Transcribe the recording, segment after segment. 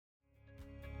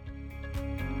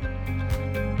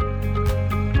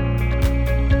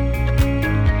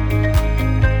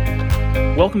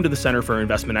Welcome to the Center for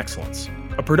Investment Excellence,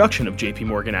 a production of JP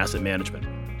Morgan Asset Management.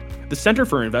 The Center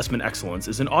for Investment Excellence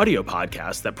is an audio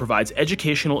podcast that provides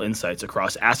educational insights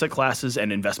across asset classes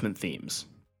and investment themes.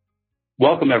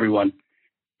 Welcome, everyone.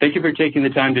 Thank you for taking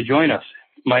the time to join us.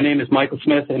 My name is Michael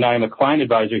Smith, and I am a client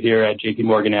advisor here at JP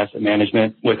Morgan Asset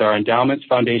Management with our Endowments,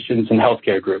 Foundations, and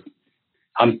Healthcare Group.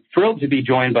 I'm thrilled to be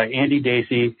joined by Andy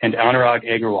Dacey and Anurag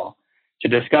Agarwal to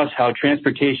discuss how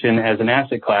transportation as an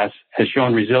asset class has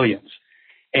shown resilience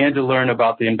and to learn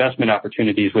about the investment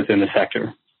opportunities within the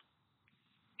sector.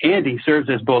 Andy serves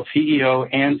as both CEO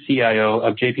and CIO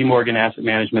of JP Morgan Asset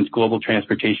Management's Global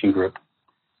Transportation Group.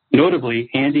 Notably,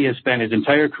 Andy has spent his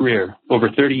entire career, over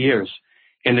 30 years,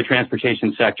 in the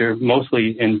transportation sector,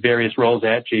 mostly in various roles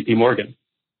at JP Morgan.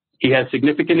 He has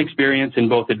significant experience in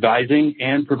both advising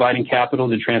and providing capital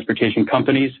to transportation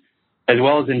companies, as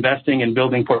well as investing and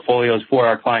building portfolios for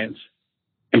our clients.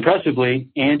 Impressively,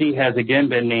 Andy has again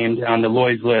been named on the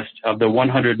Lloyd's list of the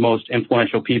 100 most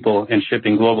influential people in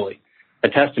shipping globally, a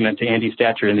testament to Andy's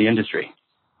stature in the industry.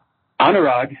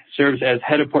 Anurag serves as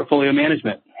head of portfolio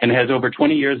management and has over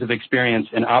 20 years of experience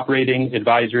in operating,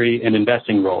 advisory, and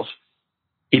investing roles.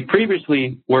 He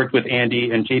previously worked with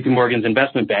Andy in JP Morgan's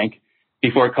investment bank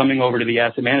before coming over to the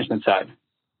asset management side.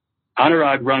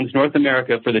 Anurag runs North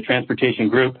America for the Transportation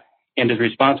Group and is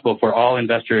responsible for all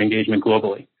investor engagement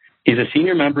globally. He's a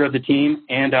senior member of the team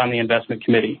and on the investment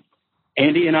committee.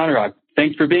 Andy and Anurag,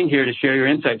 thanks for being here to share your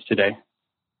insights today.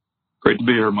 Great to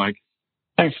be here, Mike.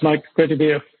 Thanks, Mike. Great to be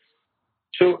here.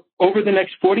 So over the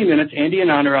next 40 minutes, Andy and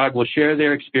Anurag will share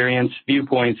their experience,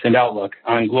 viewpoints, and outlook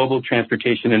on global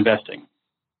transportation investing.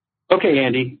 Okay,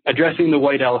 Andy, addressing the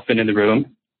white elephant in the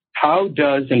room, how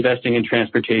does investing in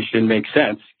transportation make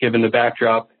sense given the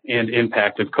backdrop and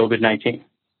impact of COVID-19?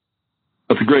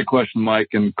 That's a great question, Mike,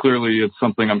 and clearly it's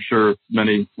something I'm sure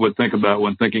many would think about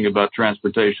when thinking about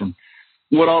transportation.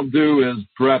 What I'll do is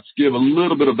perhaps give a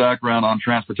little bit of background on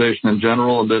transportation in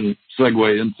general and then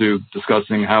segue into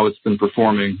discussing how it's been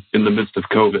performing in the midst of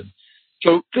COVID.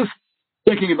 So just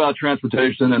thinking about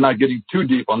transportation and not getting too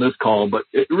deep on this call, but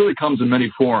it really comes in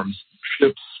many forms: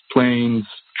 ships, planes,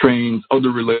 trains,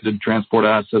 other related transport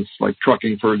assets like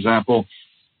trucking, for example,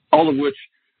 all of which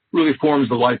really forms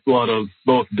the lifeblood of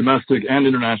both domestic and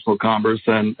international commerce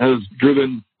and has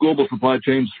driven global supply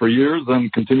chains for years and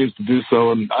continues to do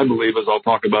so. And I believe, as I'll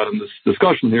talk about in this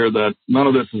discussion here, that none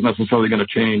of this is necessarily going to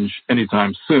change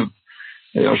anytime soon.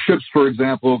 Ships, for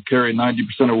example, carry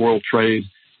 90% of world trade,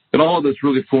 and all of this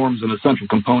really forms an essential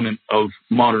component of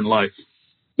modern life.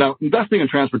 Now, investing in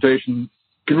transportation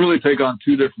can really take on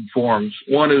two different forms.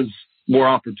 One is more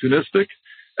opportunistic,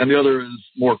 and the other is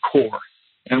more core.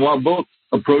 And while both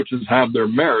approaches have their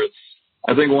merits,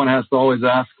 I think one has to always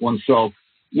ask oneself,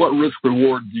 what risk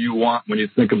reward do you want when you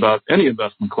think about any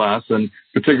investment class? And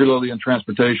particularly in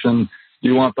transportation, do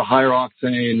you want the higher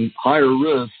octane, higher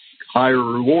risk, higher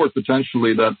reward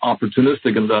potentially that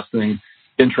opportunistic investing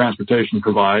in transportation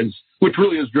provides, which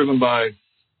really is driven by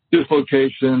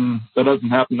dislocation that doesn't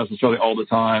happen necessarily all the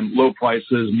time, low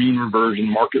prices, mean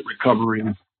reversion, market recovery,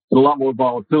 and a lot more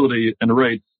volatility in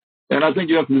rates. And I think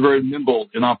you have to be very nimble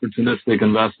in opportunistic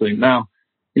investing. Now,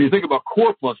 when you think about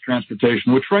core plus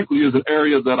transportation, which frankly is an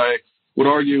area that I would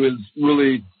argue is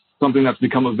really something that's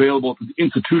become available to the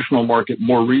institutional market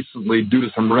more recently due to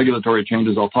some regulatory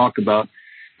changes I'll talk about,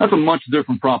 that's a much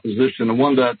different proposition, and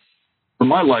one that, for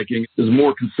my liking, is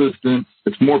more consistent,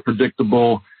 it's more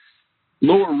predictable,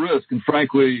 lower risk, and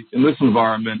frankly, in this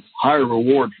environment, higher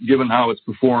reward given how it's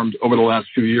performed over the last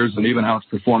few years and even how it's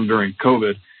performed during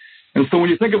COVID. And so when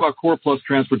you think about core plus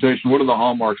transportation, what are the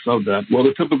hallmarks of that? Well,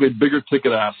 they're typically bigger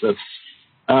ticket assets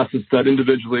that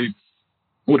individually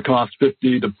would cost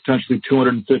 $50 to potentially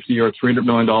 $250 or $300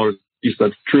 million each.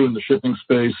 That's true in the shipping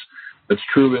space. That's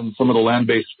true in some of the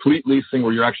land-based fleet leasing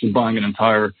where you're actually buying an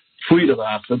entire fleet of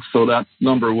assets. So that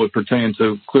number would pertain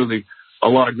to clearly a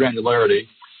lot of granularity.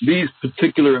 These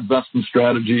particular investment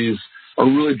strategies are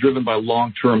really driven by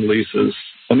long-term leases.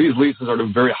 And these leases are to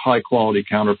very high-quality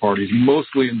counterparties,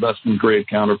 mostly investment-grade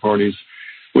counterparties,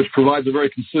 which provides a very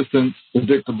consistent,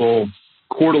 predictable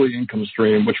quarterly income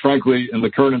stream, which frankly, in the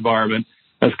current environment,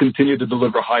 has continued to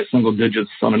deliver high single digits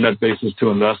on a net basis to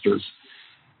investors.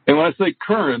 And when I say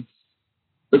current,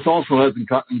 this also has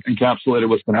encapsulated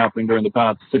what's been happening during the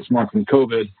past 6 months in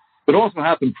COVID, but also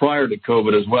happened prior to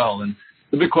COVID as well. And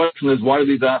the big question is, why do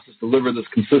these assets deliver this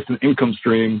consistent income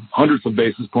stream, hundreds of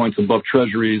basis points above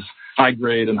treasuries, high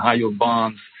grade and high yield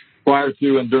bonds prior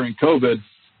to and during COVID?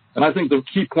 And I think the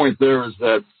key point there is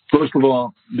that, first of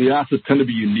all, the assets tend to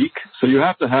be unique. So you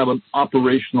have to have an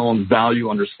operational and value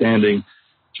understanding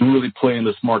to really play in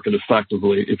this market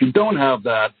effectively. If you don't have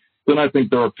that, then I think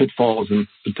there are pitfalls and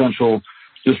potential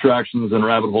distractions and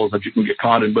rabbit holes that you can get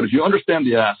caught in. But if you understand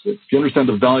the asset, if you understand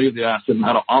the value of the asset and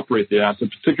how to operate the asset,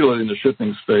 particularly in the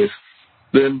shipping space,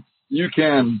 then you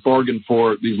can bargain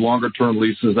for these longer-term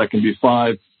leases that can be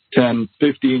 5, 10,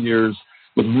 15 years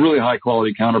with really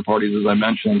high-quality counterparties, as I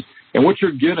mentioned. And what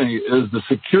you're getting is the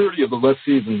security of the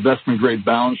lessee's investment-grade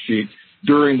balance sheet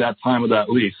during that time of that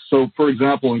lease. So, for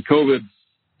example, in COVID,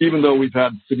 even though we've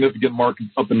had significant markets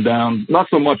up and down, not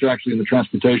so much actually in the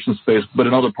transportation space, but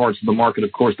in other parts of the market,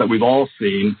 of course, that we've all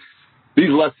seen, these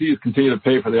lessees continue to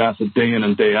pay for the asset day in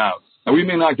and day out. Now, we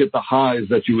may not get the highs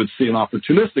that you would see in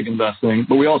opportunistic investing,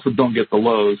 but we also don't get the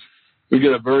lows. We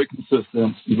get a very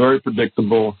consistent, very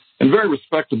predictable, and very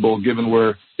respectable, given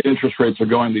where interest rates are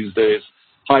going these days,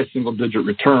 high single-digit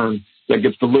return that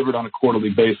gets delivered on a quarterly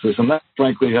basis. And that,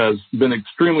 frankly, has been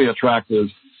extremely attractive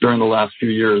during the last few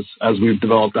years as we've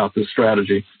developed out this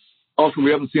strategy. Also, we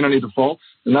haven't seen any defaults,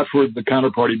 and that's where the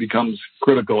counterparty becomes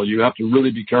critical. You have to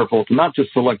really be careful to not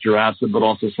just select your asset, but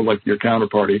also select your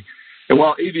counterparty. And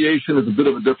while aviation is a bit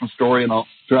of a different story, and I'll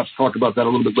perhaps talk about that a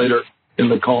little bit later in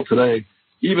the call today,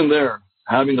 even there,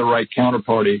 having the right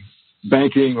counterparty,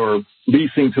 banking or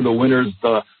leasing to the winners,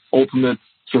 the ultimate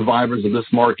survivors of this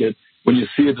market, when you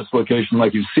see a dislocation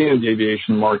like you've seen in the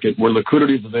aviation market, where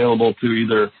liquidity is available to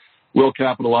either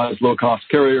well-capitalized, low-cost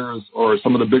carriers or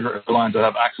some of the bigger airlines that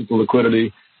have access to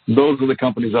liquidity, those are the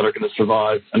companies that are going to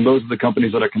survive, and those are the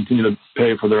companies that are continuing to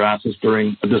pay for their assets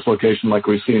during a dislocation like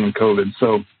we've seen in COVID.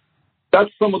 So that's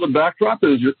some of the backdrop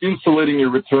is you're insulating your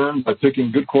return by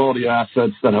picking good quality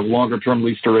assets that have longer-term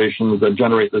lease durations that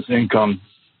generate this income.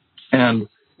 And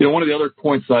one of the other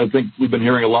points that I think we've been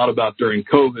hearing a lot about during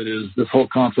COVID is this whole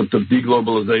concept of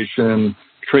deglobalization,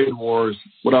 trade wars.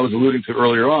 What I was alluding to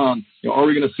earlier on, are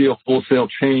we going to see a wholesale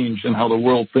change in how the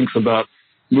world thinks about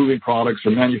moving products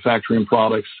or manufacturing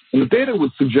products? And the data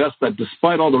would suggest that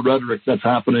despite all the rhetoric that's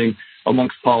happening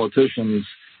amongst politicians,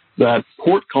 that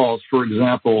port calls, for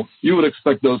example, you would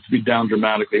expect those to be down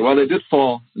dramatically. While they did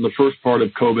fall in the first part of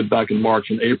COVID back in March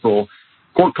and April,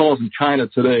 port calls in China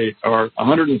today are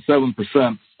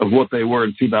 107% of what they were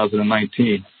in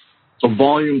 2019. So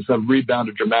volumes have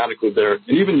rebounded dramatically there.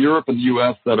 And even Europe and the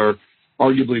U.S. that are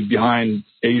arguably behind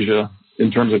Asia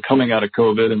in terms of coming out of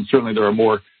COVID, and certainly there are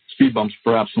more speed bumps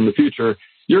perhaps in the future,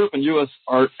 Europe and U.S.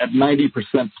 are at 90%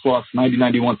 plus,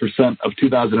 91% of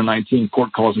 2019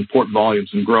 port calls and port volumes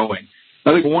and growing.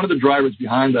 I think one of the drivers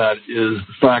behind that is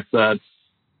the fact that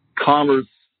commerce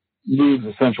moves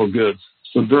essential goods.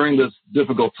 So during this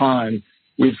difficult time,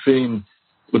 we've seen,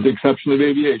 with the exception of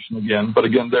aviation again, but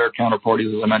again, their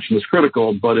counterparties, as I mentioned, is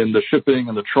critical, but in the shipping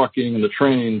and the trucking and the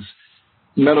trains,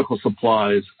 medical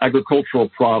supplies, agricultural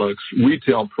products,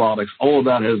 retail products, all of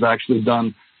that has actually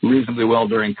done reasonably well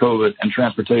during COVID, and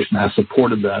transportation has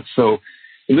supported that. So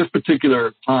in this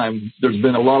particular time, there's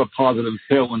been a lot of positive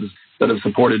tailwinds that have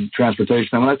supported transportation.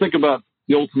 And when I think about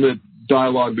the ultimate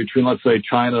dialogue between, let's say,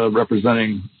 China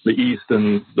representing the East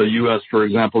and the U.S., for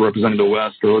example, representing the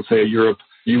West, or let's say a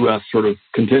Europe-U.S. sort of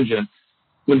contingent,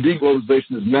 when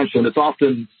deglobalization is mentioned, it's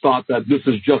often thought that this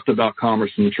is just about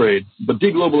commerce and trade. But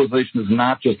deglobalization is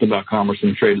not just about commerce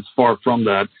and trade. It's far from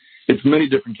that. It's many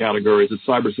different categories. It's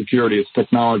cybersecurity, it's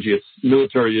technology, it's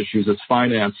military issues, it's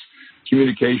finance,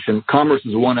 communication. Commerce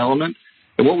is one element.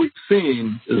 And what we've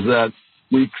seen is that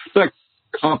we expect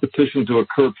competition to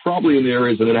occur probably in the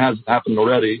areas that it has happened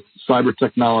already, cyber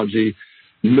technology,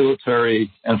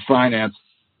 military, and finance,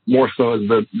 more so as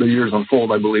the years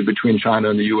unfold, I believe, between China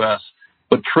and the U.S.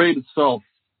 But trade itself,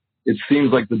 it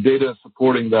seems like the data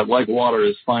supporting that, like water,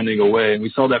 is finding a way. And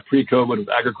we saw that pre-COVID with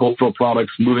agricultural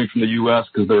products moving from the U.S.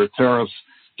 because there are tariffs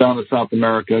down to South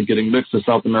America, getting mixed to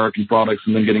South American products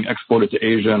and then getting exported to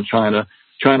Asia and China.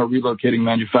 China relocating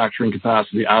manufacturing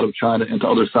capacity out of China into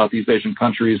other Southeast Asian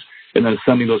countries and then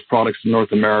sending those products to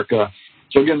North America.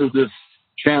 So again, there's this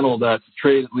channel that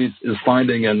trade at least is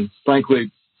finding, and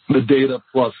frankly, the data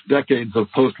plus decades of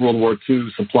post-World War II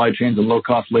supply chains and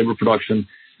low-cost labor production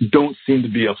don't seem to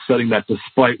be upsetting that,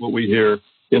 despite what we hear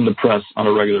in the press on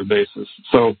a regular basis.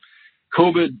 So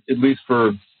COVID, at least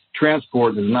for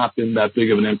transport, has not been that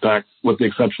big of an impact, with the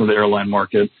exception of the airline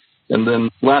market. And then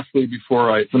lastly,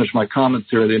 before I finish my comments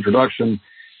here in the introduction,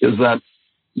 is that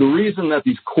the reason that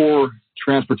these core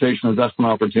transportation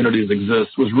investment opportunities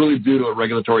exist was really due to a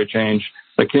regulatory change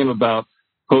that came about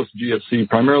post-GFC,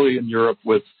 primarily in Europe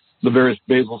with the various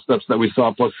Basel steps that we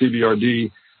saw, plus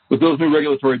CBRD. With those new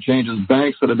regulatory changes,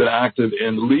 banks that have been active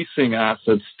in leasing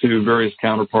assets to various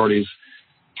counterparties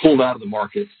pulled out of the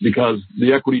market because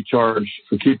the equity charge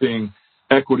for keeping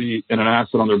equity in an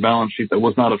asset on their balance sheet that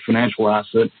was not a financial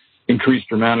asset increased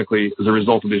dramatically as a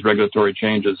result of these regulatory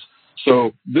changes.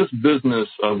 So this business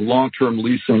of long-term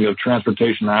leasing of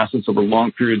transportation assets over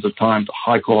long periods of time to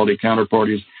high-quality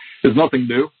counterparties is nothing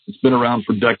new. It's been around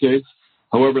for decades.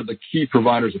 However, the key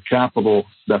providers of capital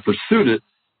that pursued it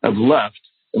have left,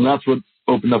 and that's what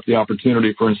opened up the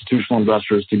opportunity for institutional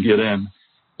investors to get in.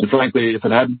 And frankly, if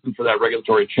it hadn't been for that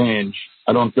regulatory change,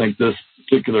 I don't think this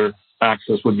particular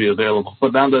access would be available.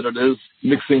 But now that it is,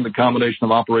 mixing the combination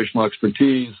of operational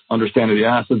expertise, understanding the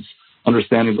assets,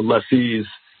 understanding the lessees,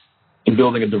 and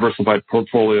building a diversified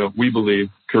portfolio, we believe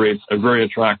creates a very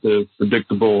attractive,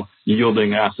 predictable,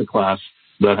 yielding asset class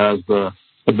that has the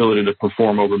ability to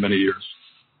perform over many years.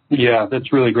 Yeah,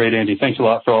 that's really great, Andy. Thanks a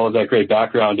lot for all of that great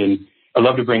background. And I'd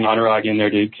love to bring Anurag in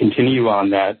there to continue on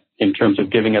that in terms of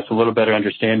giving us a little better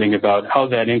understanding about how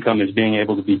that income is being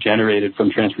able to be generated from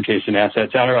transportation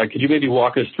assets. Anurag, could you maybe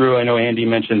walk us through? I know Andy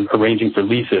mentioned arranging for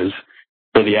leases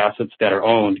for the assets that are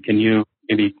owned. Can you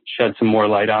maybe shed some more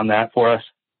light on that for us?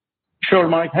 Sure,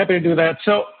 Mike. Happy to do that.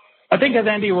 So I think as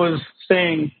Andy was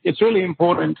saying, it's really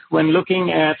important when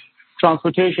looking at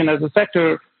transportation as a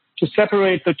sector to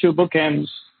separate the two bookends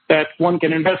that one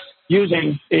can invest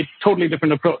using a totally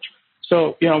different approach.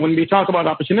 So, when we talk about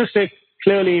opportunistic,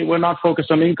 clearly we're not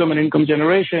focused on income and income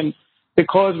generation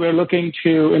because we're looking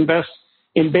to invest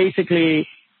in basically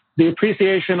the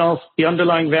appreciation of the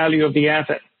underlying value of the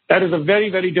asset. That is a very,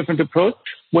 very different approach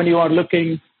when you are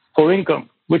looking for income,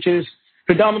 which is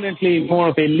predominantly more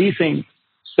of a leasing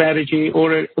strategy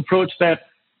or an approach that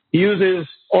uses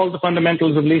all the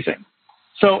fundamentals of leasing.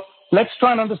 So let's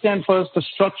try and understand first the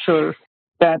structure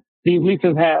that these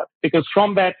leases have, because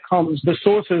from that comes the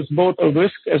sources both of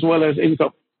risk as well as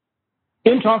income.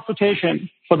 In transportation,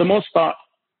 for the most part,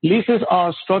 leases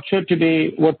are structured to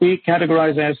be what we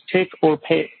categorize as take or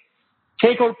pay.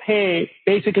 Take or pay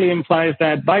basically implies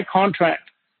that by contract,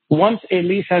 once a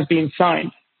lease has been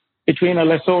signed between a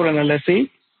lessor and a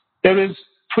lessee, there is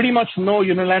pretty much no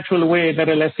unilateral way that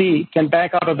a lessee can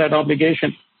back out of that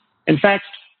obligation. In fact,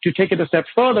 to take it a step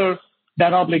further,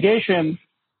 that obligation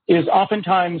is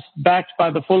oftentimes backed by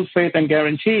the full faith and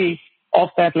guarantee of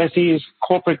that lessee's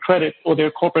corporate credit or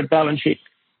their corporate balance sheet.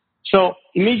 So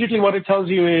immediately what it tells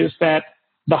you is that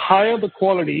the higher the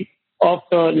quality of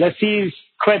the lessee's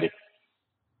credit,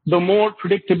 the more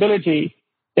predictability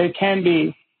there can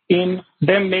be in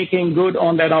them making good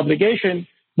on that obligation,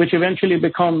 which eventually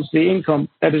becomes the income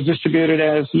that is distributed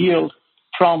as yield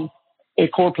from a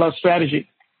core plus strategy.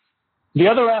 The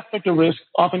other aspect of risk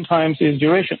oftentimes is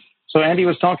duration. So Andy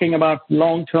was talking about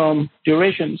long-term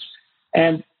durations.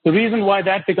 And the reason why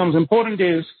that becomes important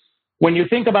is when you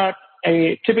think about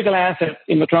a typical asset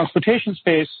in the transportation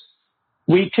space,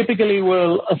 we typically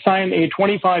will assign a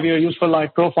 25-year useful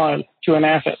life profile to an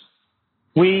asset.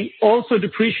 We also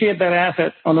depreciate that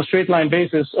asset on a straight line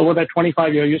basis over that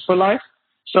 25-year useful life.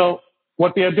 So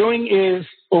what we are doing is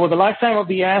over the lifetime of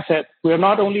the asset, we are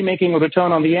not only making a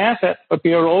return on the asset, but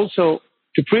we are also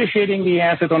depreciating the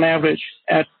asset on average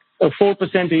at a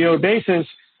 4% a year basis,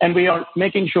 and we are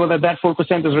making sure that that 4%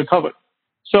 is recovered.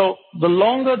 So the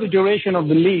longer the duration of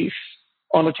the lease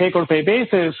on a take or pay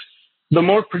basis, the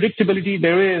more predictability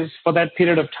there is for that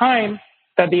period of time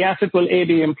that the asset will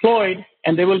be employed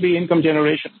and there will be income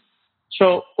generation.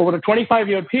 So over a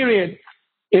 25-year period,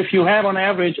 if you have on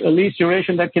average a lease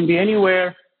duration that can be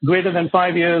anywhere greater than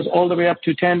 5 years, all the way up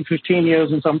to 10, 15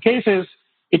 years in some cases,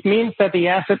 it means that the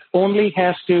asset only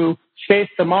has to face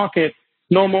the market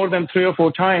no more than 3 or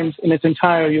 4 times in its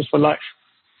entire useful life.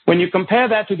 When you compare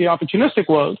that to the opportunistic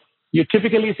world, you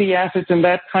typically see assets in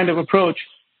that kind of approach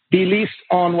be leased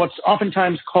on what's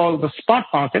oftentimes called the spot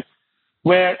market,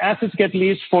 where assets get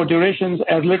leased for durations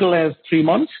as little as 3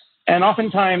 months. And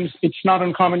oftentimes it's not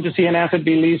uncommon to see an asset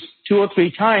be leased 2 or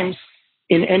 3 times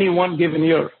in any one given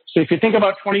year. So if you think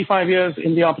about 25 years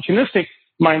in the opportunistic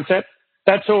mindset,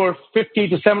 that's over 50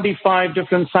 to 75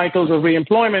 different cycles of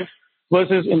reemployment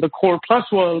versus in the core plus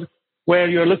world, where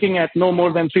you're looking at no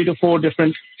more than 3 to 4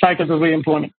 different cycles of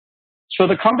reemployment. So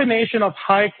the combination of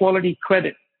high quality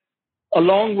credit,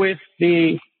 along with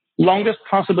the longest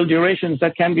possible durations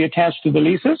that can be attached to the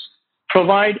leases,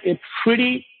 provide a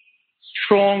pretty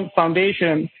strong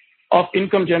foundation of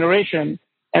income generation.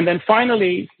 And then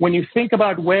finally, when you think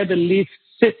about where the lease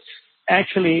sits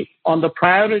actually on the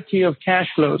priority of cash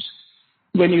flows,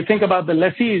 when you think about the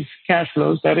lessee's cash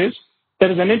flows, that is,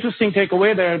 there is an interesting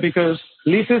takeaway there because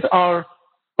leases are,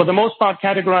 for the most part,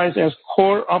 categorized as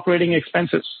core operating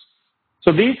expenses.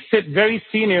 So these sit very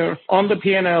senior on the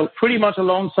P&L, pretty much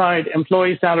alongside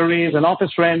employee salaries and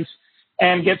office rents,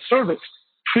 and get serviced,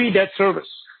 pre-debt service.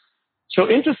 So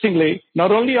interestingly,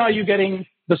 not only are you getting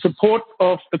the support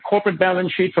of the corporate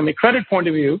balance sheet from a credit point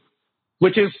of view,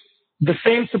 which is the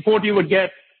same support you would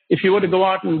get if you were to go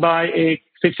out and buy a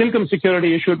fixed income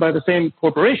security issued by the same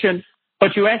corporation,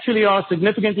 but you actually are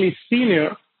significantly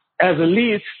senior as a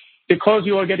lease because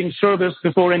you are getting service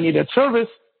before any debt service,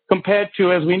 compared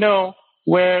to, as we know,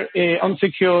 where a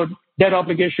unsecured debt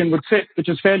obligation would sit, which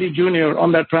is fairly junior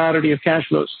on that priority of cash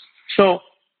flows. So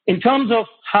in terms of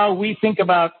how we think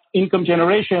about income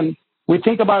generation, we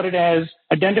think about it as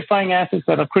identifying assets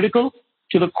that are critical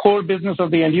to the core business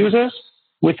of the end users.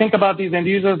 We think about these end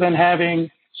users and having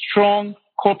strong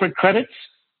corporate credits,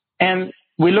 and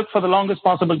we look for the longest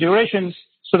possible durations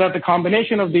so that the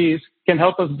combination of these can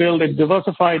help us build a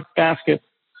diversified basket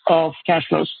of cash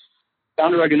flows.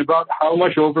 Anurag, about how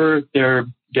much over their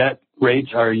debt rates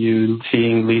are you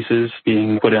seeing leases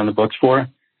being put on the books for?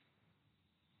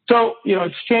 So,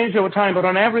 it's changed over time, but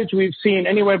on average, we've seen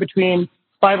anywhere between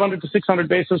 500 to 600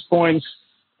 basis points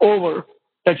over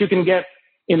that you can get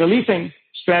in a leasing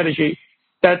strategy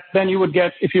that then you would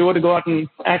get if you were to go out and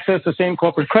access the same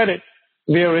corporate credit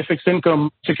via a fixed income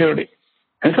security.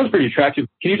 And it sounds pretty attractive.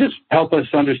 Can you just help us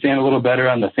understand a little better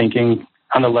on the thinking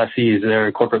on the lessees,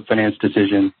 their corporate finance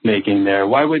decision making there?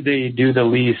 Why would they do the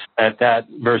lease at that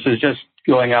versus just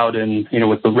going out and,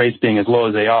 with the rates being as low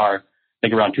as they are, I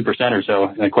think around 2% or so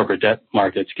in the corporate debt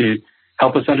markets? Can you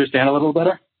help us understand a little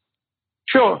better?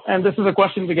 Sure. And this is a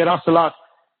question we get asked a lot.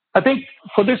 I think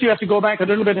for this, you have to go back a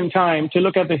little bit in time to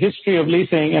look at the history of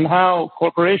leasing and how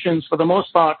corporations, for the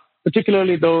most part,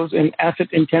 particularly those in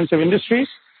asset-intensive industries,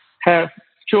 have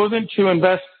chosen to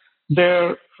invest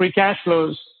their free cash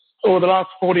flows over the last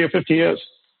 40 or 50 years.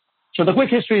 So the quick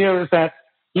history here is that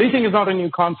leasing is not a new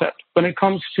concept when it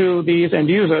comes to these end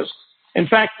users. In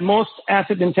fact, most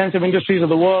asset-intensive industries of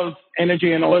the world,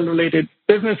 energy and oil-related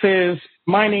businesses,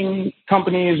 mining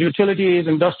companies, utilities,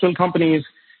 industrial companies,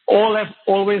 all have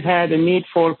always had a need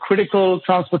for critical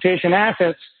transportation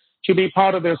assets to be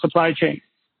part of their supply chain.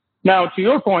 Now, to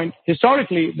your point,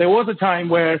 historically, there was a time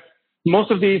where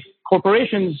most of these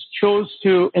corporations chose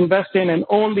to invest in and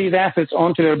own these assets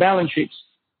onto their balance sheets.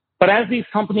 But as these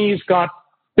companies got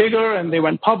bigger and they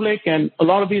went public, and a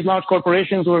lot of these large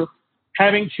corporations were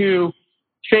having to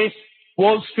face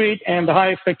Wall Street and the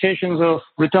high expectations of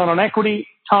return on equity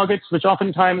targets, which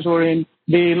oftentimes were in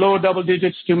the low double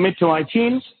digits to mid to high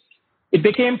teens, it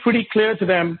became pretty clear to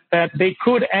them that they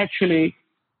could actually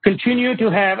continue to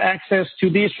have access to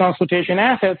these transportation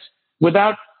assets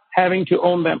without having to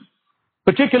own them.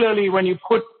 Particularly when you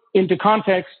put into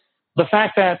context the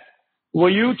fact that were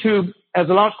you to, as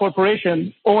a large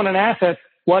corporation, own an asset,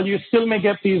 while you still may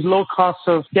get these low costs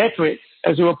of debt rates,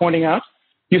 as you were pointing out,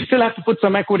 you still have to put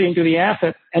some equity into the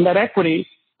asset, and that equity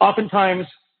oftentimes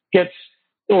gets,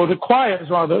 or requires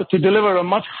rather, to deliver a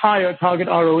much higher target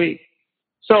ROE.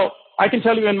 So I can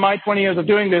tell you in my 20 years of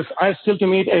doing this, I have still to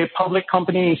meet a public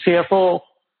company CFO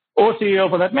or CEO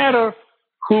for that matter,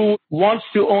 who wants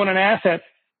to own an asset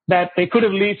that they could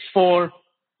have leased for,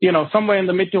 somewhere in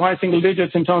the mid to high single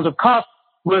digits in terms of cost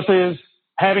versus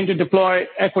having to deploy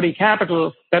equity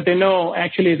capital that they know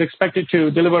actually is expected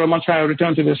to deliver a much higher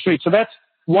return to the street. So that's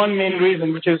one main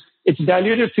reason, which is it's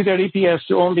dilutive to their EPS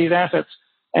to own these assets.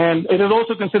 And it is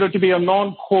also considered to be a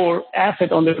non-core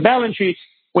asset on their balance sheets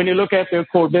when you look at their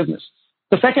core business.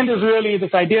 The second is really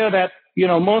this idea that,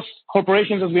 most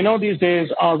corporations, as we know these days,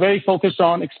 are very focused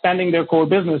on expanding their core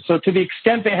business. So to the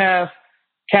extent they have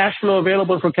cash flow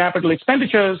available for capital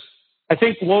expenditures, I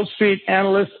think Wall Street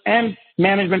analysts and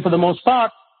management, for the most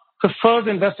part, prefers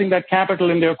investing that capital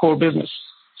in their core business.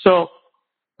 So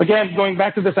again, going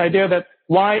back to this idea that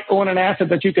why own an asset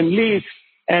that you can lease,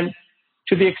 and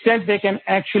to the extent they can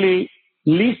actually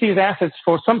lease these assets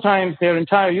for sometimes their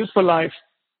entire useful life,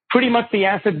 pretty much the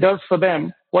asset does for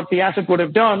them what the asset would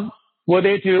have done were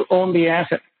they to own the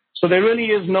asset. So there really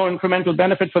is no incremental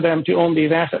benefit for them to own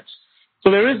these assets. So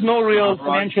there is no real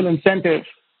financial incentive.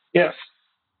 Yes.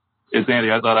 It's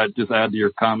Andy. I thought I'd just add to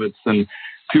your comments and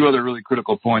two other really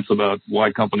critical points about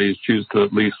why companies choose to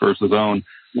lease versus own.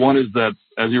 One is that,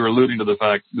 as you were alluding to the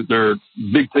fact that they're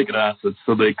big ticket assets,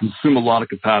 so they consume a lot of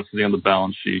capacity on the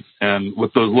balance sheet. And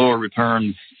with those lower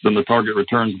returns than the target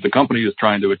returns that the company is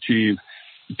trying to achieve,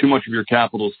 too much of your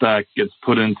capital stack gets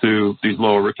put into these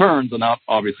lower returns, and that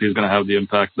obviously is going to have the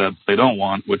impact that they don't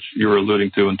want, which you were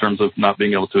alluding to in terms of not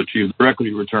being able to achieve their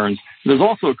equity returns. There's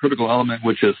also a critical element,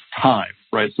 which is time,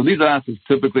 right? So these assets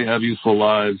typically have useful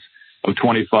lives of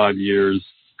 25 years.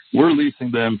 We're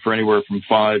leasing them for anywhere from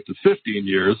 5 to 15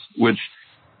 years, which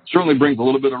certainly brings a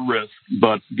little bit of risk.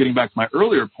 But getting back to my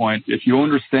earlier point, if you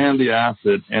understand the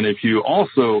asset, and if you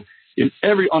also, in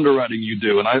every underwriting you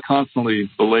do, and I constantly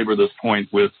belabor this point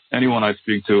with anyone I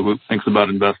speak to who thinks about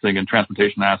investing in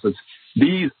transportation assets,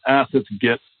 these assets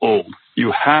get old.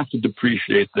 You have to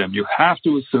depreciate them. You have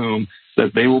to assume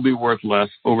that they will be worth less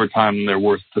over time than they're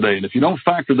worth today. And if you don't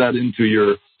factor that into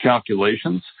your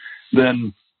calculations,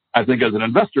 then I think as an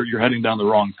investor, you're heading down the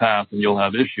wrong path and you'll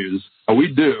have issues.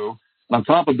 We do. And on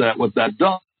top of that, what that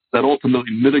does, that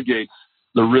ultimately mitigates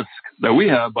the risk that we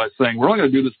have by saying we're only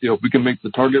going to do this deal if we can make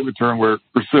the target return we're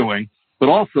pursuing, but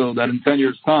also that in 10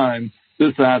 years' time,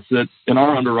 this asset in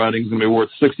our underwriting is going to be worth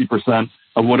 60%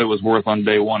 of what it was worth on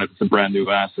day one if it's a brand new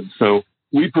asset. So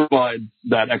we provide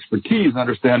that expertise,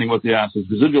 understanding what the asset's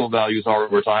residual values are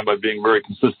over time by being very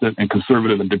consistent and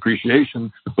conservative in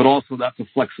depreciation, but also that's the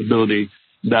flexibility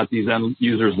that these end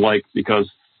users like because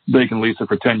they can lease it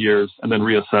for 10 years and then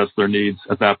reassess their needs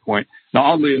at that point. Now,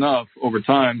 oddly enough, over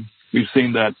time, we've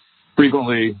seen that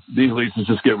frequently these leases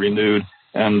just get renewed.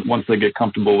 And once they get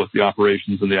comfortable with the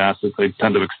operations and the assets, they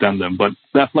tend to extend them. But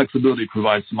that flexibility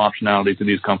provides some optionality to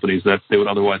these companies that they would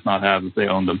otherwise not have if they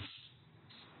owned them.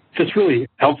 It's really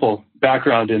helpful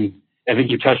background, and I think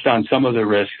you touched on some of the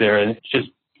risk there. And just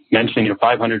mentioning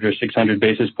 500 or 600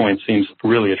 basis points seems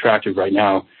really attractive right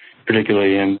now,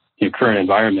 particularly in the current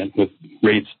environment with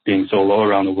rates being so low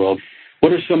around the world.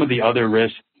 What are some of the other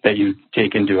risks that you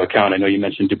take into account? I know you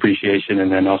mentioned depreciation,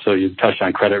 and then also you touched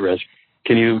on credit risk.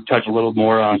 Can you touch a little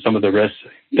more on some of the risks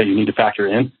that you need to factor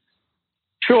in?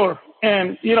 Sure.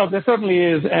 And, there certainly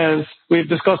is, as we've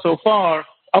discussed so far,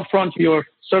 upfront, you're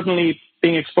certainly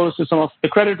being exposed to some of the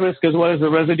credit risk as well as the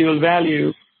residual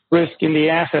value risk in the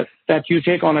asset that you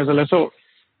take on as a lessor.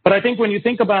 But I think when you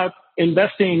think about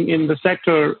investing in the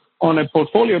sector on a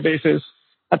portfolio basis,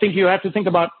 I think you have to think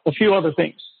about a few other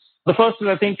things. The first is,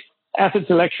 I think, asset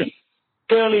selection.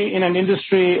 Clearly, in an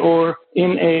industry or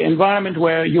in an environment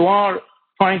where you are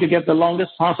trying to get the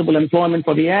longest possible employment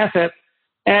for the asset,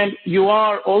 and you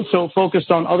are also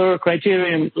focused on other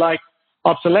criterion like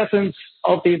obsolescence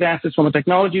of these assets from a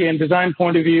technology and design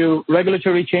point of view,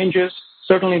 regulatory changes.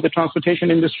 Certainly, the transportation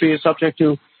industry is subject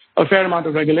to a fair amount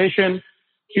of regulation.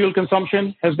 Fuel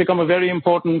consumption has become a very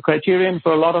important criterion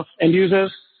for a lot of end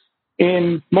users.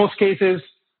 In most cases,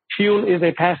 fuel is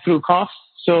a pass-through cost,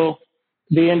 so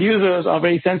the end users are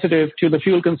very sensitive to the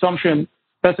fuel consumption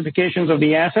specifications of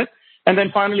the asset. And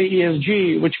then finally,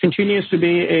 ESG, which continues to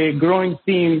be a growing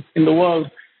theme in the world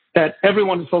that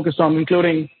everyone is focused on,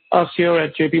 including us here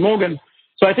at JP Morgan.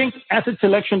 So I think asset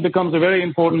selection becomes a very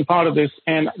important part of this.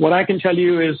 And what I can tell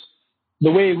you is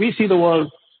the way we see the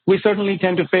world, we certainly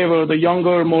tend to favor the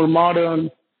younger, more modern,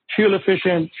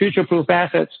 fuel-efficient, future-proof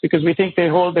assets because we think they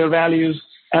hold their values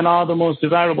and are the most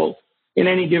desirable in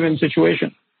any given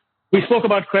situation. We spoke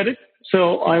about credit,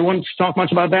 so I won't talk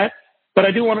much about that, but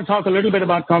I do want to talk a little bit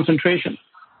about concentration.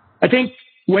 I think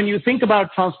when you think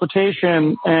about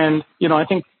transportation, and I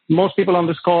think most people on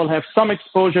this call have some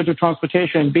exposure to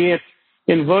transportation, be it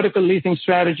in vertical leasing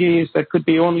strategies that could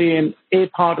be only in a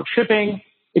part of shipping.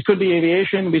 It could be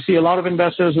aviation. We see a lot of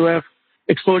investors who have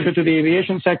exposure to the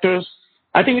aviation sectors.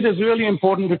 I think it is really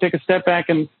important to take a step back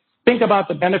and think about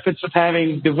the benefits of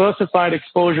having diversified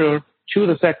exposure to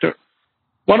the sector.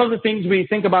 One of the things we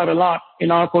think about a lot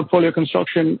in our portfolio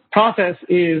construction process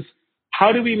is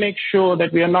how do we make sure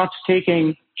that we are not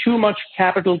taking too much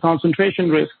capital concentration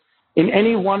risk in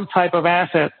any one type of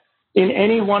asset, in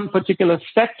any one particular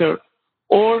sector,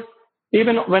 or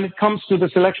even when it comes to the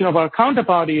selection of our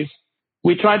counterparties,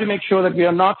 we try to make sure that we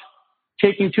are not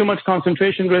taking too much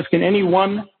concentration risk in any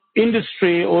one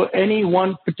industry or any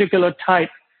one particular type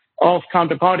of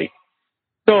counterparty.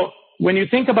 So when you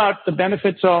think about the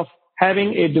benefits of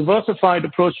having a diversified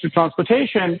approach to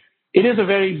transportation, it is a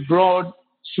very broad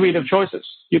suite of choices.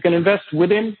 You can invest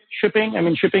within shipping. I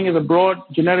mean, shipping is a broad,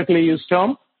 generically used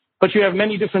term, but you have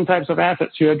many different types of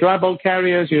assets. You have dry bulk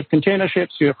carriers, you have container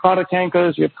ships, you have product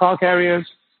tankers, you have car carriers.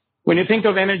 When you think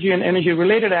of energy and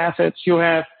energy-related assets, you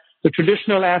have the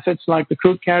traditional assets like the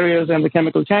crude carriers and the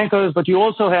chemical tankers, but you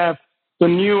also have the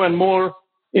new and more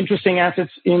interesting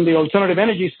assets in the alternative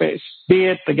energy space, be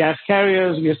it the gas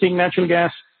carriers. We are seeing natural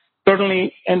gas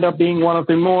certainly end up being one of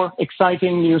the more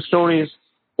exciting news stories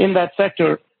in that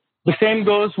sector. The same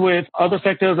goes with other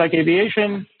sectors like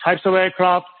aviation, types of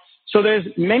aircraft. So there's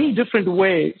many different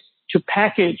ways to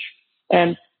package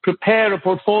and prepare a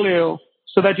portfolio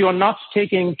so that you are not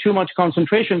taking too much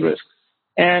concentration risk.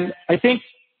 And I think,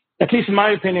 at least in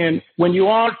my opinion, when you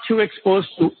are too exposed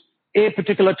to a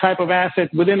particular type of asset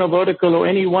within a vertical or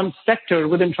any one sector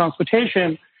within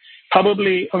transportation,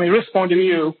 probably from a risk point of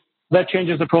view, that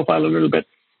changes the profile a little bit.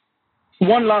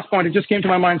 One last point, it just came to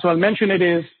my mind, so I'll mention it,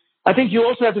 is I think you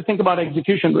also have to think about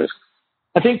execution risk.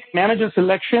 I think manager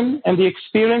selection and the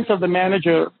experience of the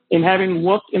manager in having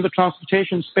worked in the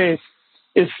transportation space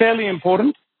is fairly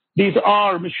important. these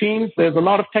are machines. There's a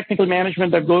lot of technical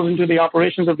management that goes into the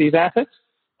operations of these assets.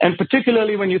 And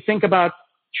particularly when you think about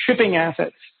shipping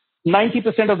assets,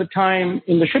 90% of the time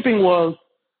in the shipping world,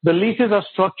 the leases are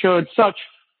structured such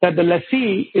that the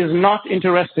lessee is not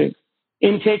interested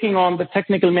in taking on the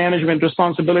technical management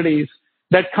responsibilities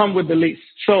that come with the lease.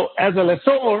 So as a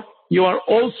lessor, you are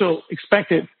also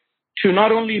expected to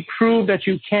not only prove that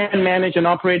you can manage and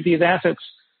operate these assets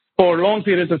for long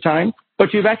periods of time,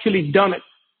 but you've actually done it,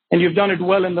 and you've done it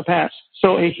well in the past.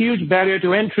 So a huge barrier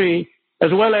to entry,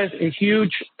 as well as a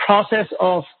huge process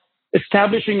of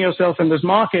establishing yourself in this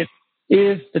market,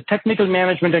 is the technical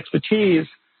management expertise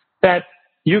that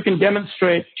you can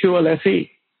demonstrate to a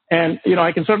lessee. And,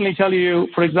 I can certainly tell you,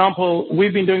 for example,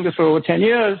 we've been doing this for over 10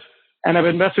 years, and I've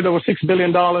invested over $6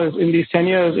 billion in these 10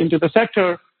 years into the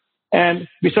sector. And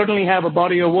we certainly have a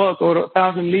body of work, over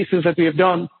 1,000 leases that we have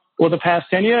done over the past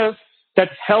 10 years that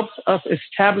helps us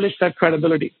establish that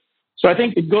credibility. So I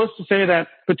think it goes to say that,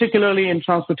 particularly in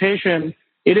transportation,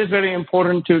 it is very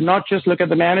important to not just look at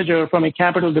the manager from a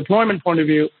capital deployment point of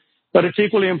view, but it's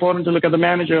equally important to look at the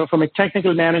manager from a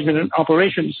technical management and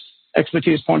operations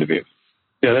expertise point of view.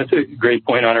 Yeah, that's a great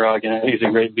point, Anurag, and I think it's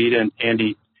a great lead-in,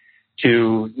 Andy,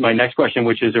 to my next question,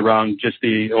 which is around just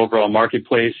the overall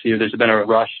marketplace. There's been a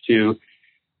rush to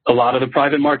a lot of the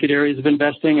private market areas of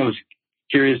investing. I was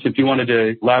curious if you wanted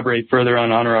to elaborate further on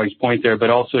Anurag's point there, but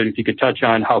also if you could touch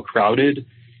on how crowded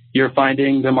you're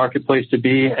finding the marketplace to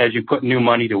be as you put new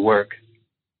money to work.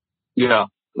 Yeah,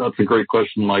 that's a great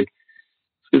question, Mike.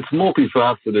 It's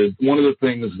multifaceted. One of the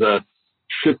things that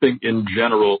shipping in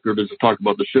general, if you're to talk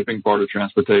about the shipping part of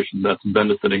transportation, that's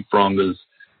benefiting from is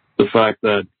the fact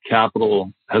that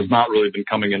capital has not really been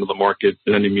coming into the market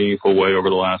in any meaningful way over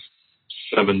the last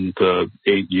 7 to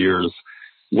 8 years.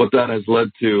 What that has led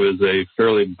to is a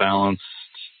fairly balanced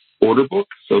order book.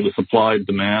 So the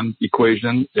supply-demand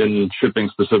equation in shipping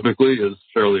specifically is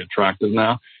fairly attractive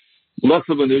now. Less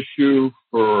of an issue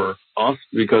for us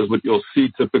because what you'll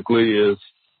see typically is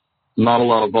not a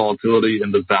lot of volatility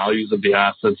in the values of the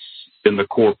assets in the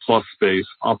core plus space.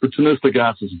 Opportunistic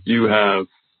assets do have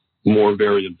more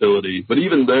variability, but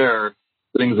even there,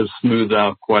 things have smoothed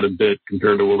out quite a bit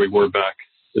compared to where we were back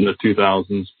in the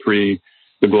 2000s pre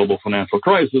the global financial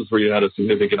crisis, where you had a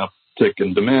significant uptick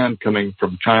in demand coming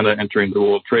from China entering the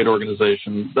World Trade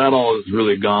Organization. That all is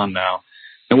really gone now.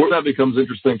 And where that becomes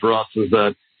interesting for us is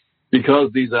that because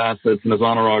these assets, and as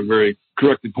Anurag very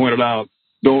correctly pointed out,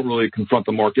 don't really confront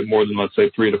the market more than, let's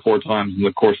say, 3 to 4 times in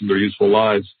the course of their useful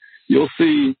lives, you'll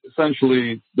see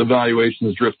essentially the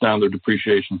valuations drift down their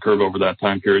depreciation curve over that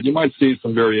time period. You might see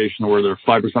some variation where they're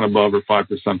 5% above or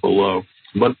 5% below.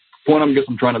 But the point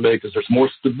I'm trying to make is there's more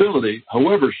stability.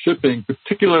 However, shipping,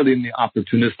 particularly in the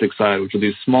opportunistic side, which are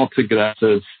these small ticket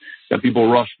assets that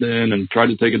people rushed in and tried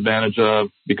to take advantage of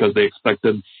because they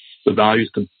expected the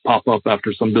values to pop up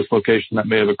after some dislocation that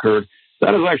may have occurred,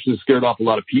 that has actually scared off a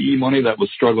lot of PE money that was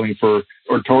struggling for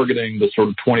or targeting the sort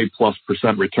of 20+%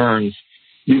 returns.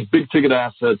 These big ticket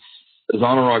assets, as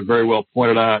Anurag very well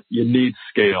pointed out, you need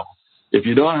scale. If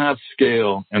you don't have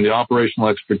scale and the operational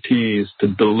expertise to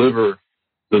deliver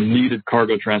the needed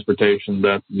cargo transportation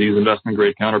that these investment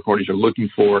grade counterparties are looking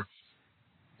for,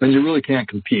 then you really can't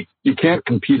compete. You can't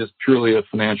compete as purely a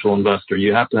financial investor.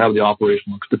 You have to have the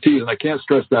operational expertise. And I can't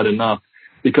stress that enough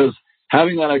because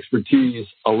having that expertise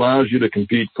allows you to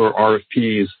compete for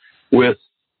RFPs with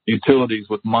utilities,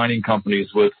 with mining companies,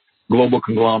 with global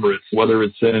conglomerates, whether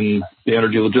it's in the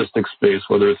energy logistics space,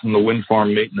 whether it's in the wind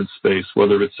farm maintenance space,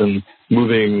 whether it's in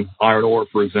moving iron ore,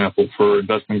 for example, for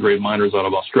investment grade miners out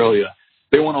of Australia.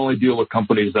 They want to only deal with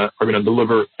companies that are going to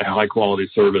deliver a high quality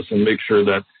service and make sure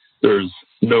that there's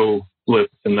no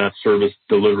blip in that service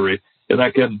delivery. And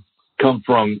that can come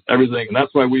from everything. And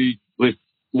that's why the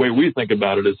way we think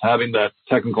about it is having that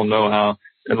technical know-how.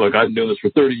 And look, I've been doing this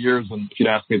for 30 years. And if you'd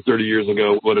asked me 30 years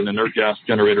ago what an inert gas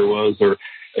generator was or,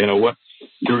 what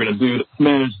you were going to do to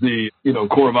manage the,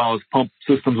 Corvallis pump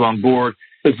systems on board,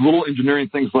 it's little engineering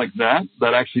things like that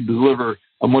actually deliver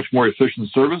a much more efficient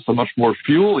service, a much more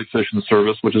fuel efficient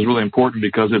service, which is really important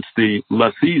because it's the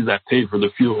lessees that pay for the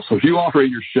fuel. So if you operate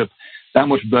your ship that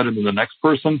much better than the next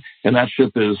person, and that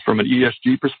ship is from an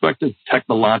ESG perspective,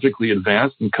 technologically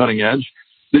advanced and cutting edge,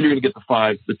 then you're going to get the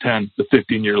 5, the 10, the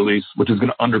 15-year lease, which is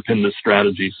going to underpin this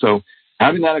strategy. So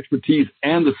having that expertise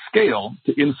and the scale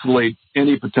to insulate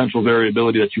any potential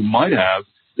variability that you might have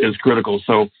is critical.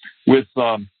 So with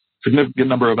significant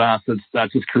number of assets,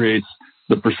 that just creates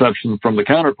the perception from the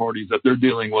counterparties that they're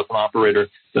dealing with an operator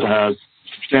that has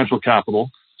substantial capital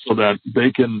so that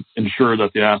they can ensure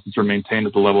that the assets are maintained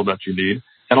at the level that you need.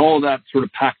 And all of that sort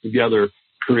of packed together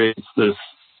creates this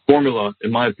formula,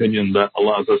 in my opinion, that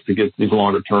allows us to get these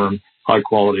longer-term,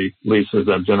 high-quality leases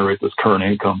that generate this current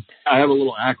income. I have a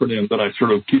little acronym that I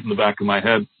sort of keep in the back of my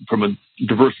head from a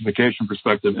diversification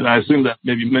perspective, and I assume that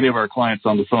maybe many of our clients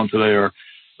on the phone today are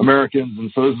Americans,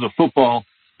 and so this is a football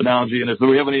analogy, and if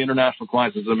we have any international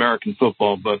clients, it's American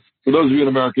football. But for those of you in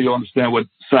America, you'll understand what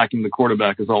sacking the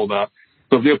quarterback is all about.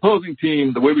 So if the opposing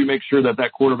team, the way we make sure that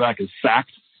that quarterback is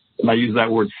sacked, and I use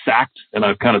that word sacked, and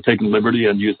I've kind of taken liberty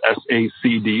and used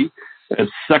SACD, as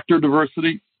sector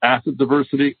diversity, asset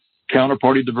diversity,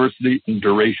 counterparty diversity, and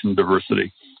duration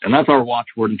diversity. And that's our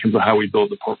watchword in terms of how we build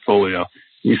the portfolio.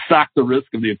 We sack the risk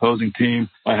of the opposing team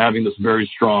by having this very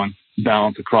strong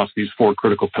balance across these four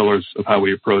critical pillars of how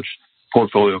we approach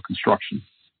portfolio construction.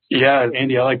 Yeah,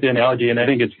 Andy, I like the analogy, and I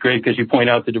think it's great because you point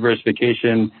out the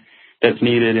diversification that's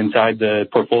needed inside the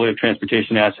portfolio of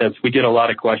transportation assets. We get a lot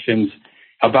of questions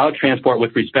about transport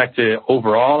with respect to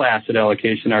overall asset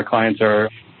allocation. Our clients are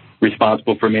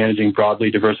responsible for managing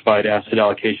broadly diversified asset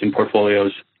allocation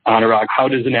portfolios. Anurag, how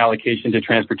does an allocation to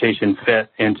transportation fit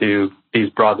into these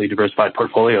broadly diversified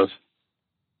portfolios?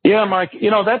 Yeah, Mike,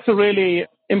 that's a really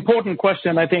important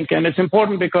question, I think, and it's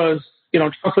important because,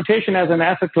 transportation as an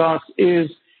asset class is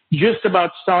just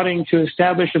about starting to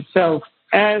establish itself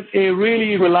as a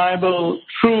really reliable,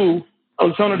 true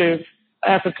alternative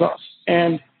asset class.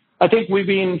 And I think we've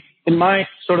been, in my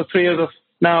sort of 3 years of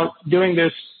now doing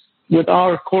this with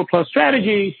our Core Plus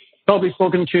strategy, probably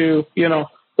spoken to, 400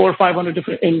 or 500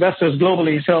 different investors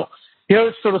globally. So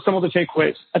here's sort of some of the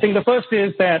takeaways. I think the first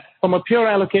is that from a pure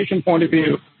allocation point of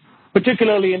view,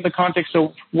 particularly in the context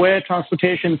of where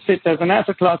transportation sits as an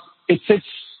asset class, it sits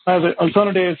as an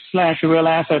alternative/real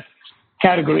asset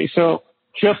category. So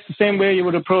just the same way you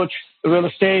would approach real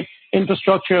estate,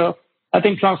 infrastructure, I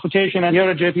think transportation, and here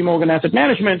at JP Morgan Asset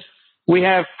Management, we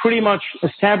have pretty much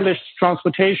established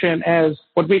transportation as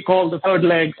what we call the third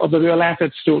leg of the real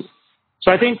assets stool.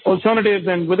 So I think alternatives,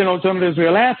 and within alternatives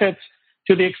real assets,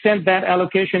 to the extent that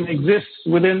allocation exists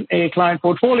within a client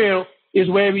portfolio, is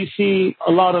where we see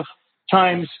a lot of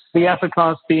times the asset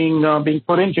class being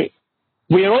put into.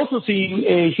 We are also seeing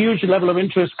a huge level of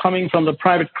interest coming from the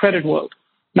private credit world.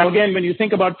 Now, again, when you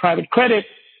think about private credit,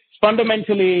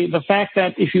 fundamentally the fact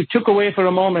that if you took away for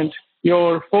a moment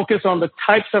your focus on the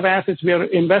types of assets we are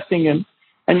investing in,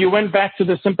 and you went back to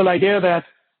the simple idea that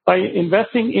by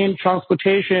investing in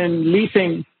transportation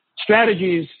leasing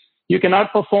strategies, you can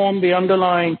outperform the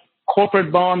underlying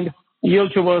corporate bond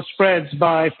yield to worst spreads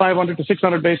by 500 to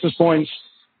 600 basis points.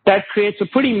 That creates a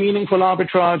pretty meaningful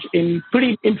arbitrage in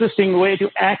pretty interesting way to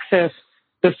access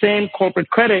the same corporate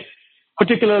credit,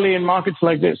 particularly in markets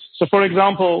like this. So for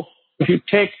example, if you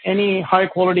take any high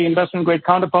quality investment grade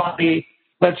counterparty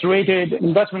that's rated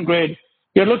investment grade,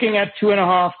 you're looking at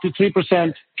 2.5% to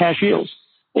 3% cash yields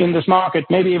in this market,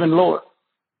 maybe even lower.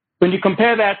 When you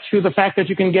compare that to the fact that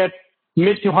you can get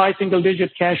mid to high single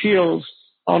digit cash yields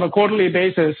on a quarterly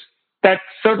basis, that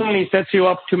certainly sets you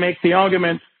up to make the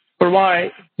argument for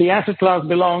why the asset class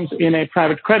belongs in a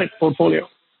private credit portfolio.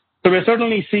 So we're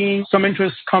certainly seeing some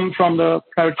interest come from the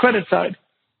private credit side.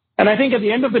 And I think at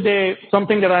the end of the day,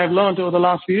 something that I've learned over the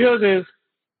last few years is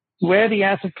where the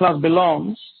asset class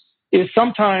belongs is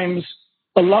sometimes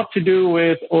a lot to do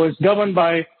with, or is governed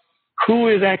by, who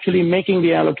is actually making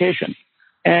the allocation.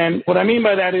 And what I mean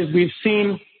by that is we've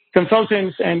seen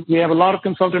consultants, and we have a lot of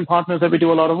consultant partners that we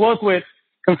do a lot of work with.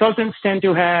 Consultants tend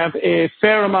to have a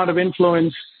fair amount of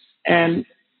influence, and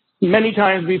many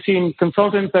times we've seen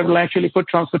consultants that will actually put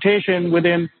transportation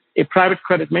within a private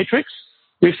credit matrix.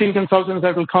 We've seen consultants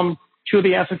that will come to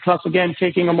the asset class, again,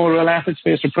 taking a more real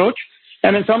assets-based approach.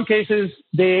 And in some cases,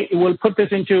 they will put this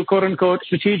into quote-unquote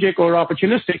strategic or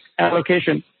opportunistic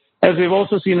allocation, as we've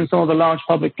also seen in some of the large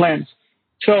public plans.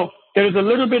 So there is a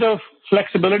little bit of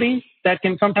flexibility that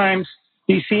can sometimes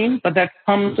be seen, but that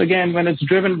comes, again, when it's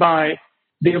driven by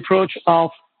the approach of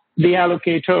the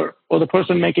allocator or the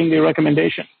person making the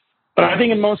recommendation. But I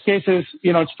think in most cases,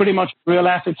 it's pretty much real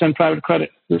assets and private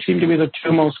credit, which seem to be the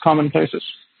two most common places.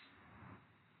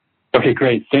 Okay,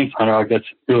 great. Thanks, Anurag. That's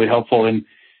really helpful. And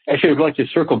actually, I'd like to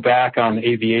circle back on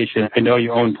aviation. I know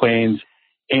you own planes.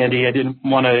 Andy, I didn't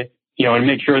want to, and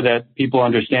make sure that people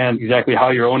understand exactly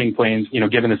how you're owning planes,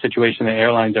 given the situation the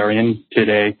airlines are in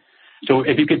today. So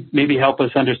if you could maybe help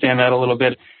us understand that a little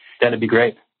bit, that'd be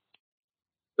great.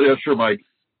 Yeah, sure, Mike.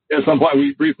 At some point,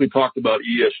 we briefly talked about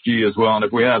ESG as well, and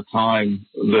if we have time,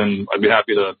 then I'd be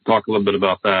happy to talk a little bit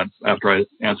about that after I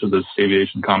answer this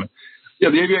aviation comment.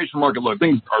 Yeah, the aviation market, look,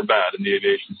 things are bad in the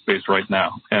aviation space right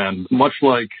now. And much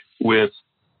like with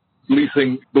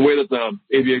leasing, the way that the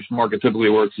aviation market typically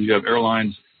works is you have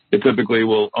airlines. They typically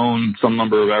will own some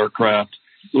number of aircraft,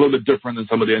 a little bit different than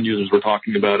some of the end users we're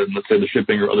talking about in, let's say, the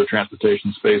shipping or other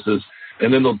transportation spaces.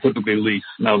 And then they'll typically lease.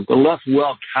 Now, the less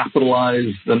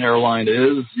well-capitalized an airline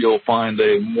is, you'll find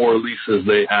the more leases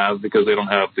they have because they don't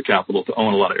have the capital to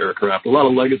own a lot of aircraft. A lot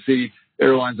of legacy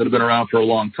airlines that have been around for a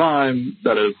long time,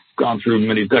 that have gone through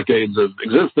many decades of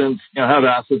existence, have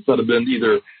assets that have been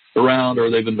either around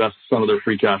or they've invested some of their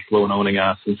free cash flow in owning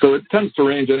assets. So it tends to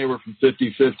range anywhere from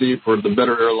 50-50 for the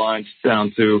better airlines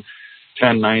down to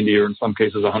 10-90 or in some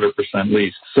cases 100%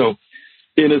 leased. So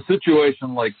in a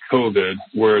situation like COVID,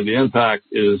 where the impact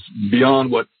is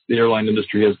beyond what the airline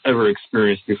industry has ever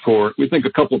experienced before, we think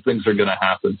a couple of things are going to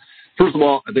happen. First of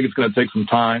all, I think it's going to take some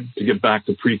time to get back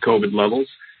to pre-COVID levels.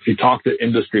 If you talk to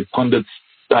industry pundits,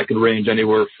 that could range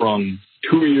anywhere from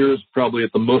 2 years, probably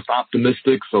at the most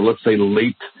optimistic. So let's say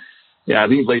I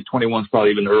think late 21 is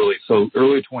probably even early. So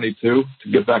early 22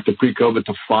 to get back to pre-COVID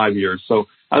to 5 years. So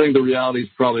I think the reality is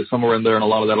probably somewhere in there, and a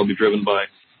lot of that will be driven by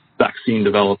vaccine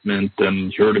development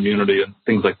and herd immunity and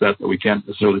things like that we can't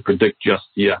necessarily predict just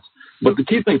yet. But the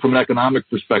key thing from an economic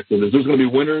perspective is there's going to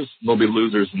be winners and there'll be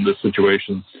losers in this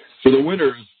situation. For the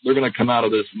winners, they're going to come out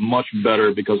of this much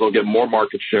better because they'll get more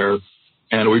market share.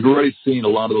 And we've already seen a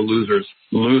lot of the losers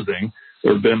losing.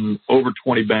 There have been over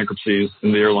 20 bankruptcies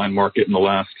in the airline market in the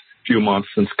last few months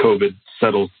since COVID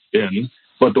settled in.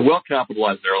 But the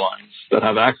well-capitalized airlines that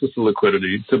have access to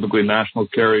liquidity, typically national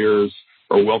carriers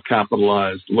or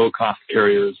well-capitalized, low-cost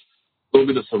carriers, they'll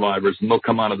be the survivors, and they'll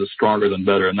come out of this stronger than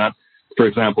better. And that, for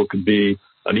example, could be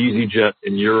an EasyJet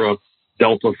in Europe,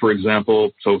 Delta, for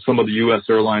example. So some of the U.S.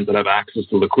 airlines that have access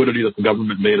to liquidity that the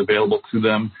government made available to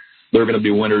them, they're going to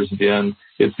be winners at the end.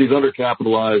 It's these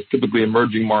undercapitalized, typically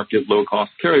emerging market,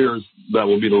 low-cost carriers that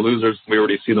will be the losers. We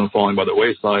already see them falling by the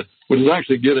wayside, which is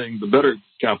actually getting the better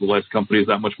capitalized companies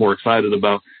that much more excited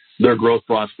about their growth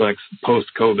prospects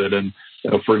post-COVID. And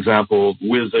for example,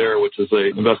 Wizz Air, which is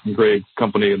an investment-grade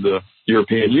company in the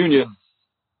European Union,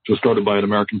 which was started by an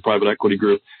American private equity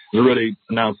group, has already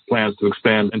announced plans to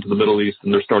expand into the Middle East,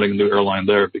 and they're starting a new airline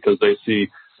there because they see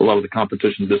a lot of the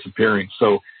competition disappearing.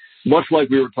 So much like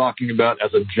we were talking about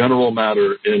as a general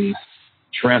matter in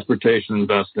transportation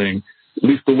investing, at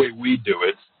least the way we do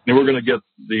it, and we're going to get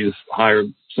these higher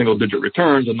single-digit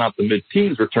returns and not the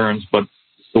mid-teens returns, but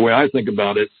the way I think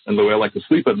about it and the way I like to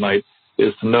sleep at night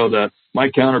is to know that my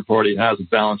counterparty has a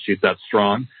balance sheet that's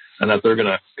strong and that they're going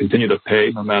to continue to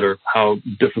pay no matter how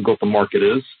difficult the market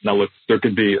is. Now, look, there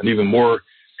could be an even more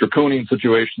draconian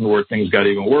situation where things got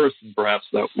even worse, and perhaps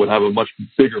that would have a much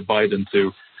bigger bite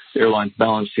into airlines'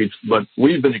 balance sheets. But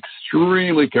we've been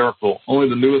extremely careful. Only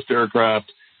the newest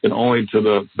aircraft and only to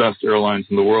the best airlines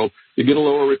in the world. You get a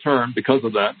lower return because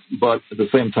of that, but at the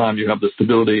same time, you have the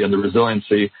stability and the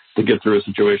resiliency to get through a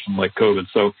situation like COVID.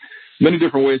 So many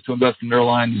different ways to invest in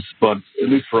airlines, but at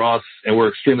least for us, and we're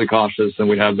extremely cautious, and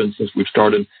we have been since we've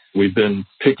started, we've been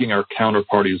picking our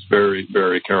counterparties very,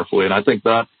 very carefully. And I think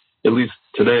that, at least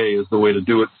today, is the way to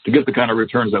do it, to get the kind of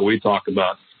returns that we talk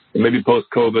about. And maybe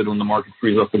post-COVID, when the market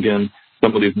frees up again,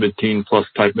 some of these mid-teen plus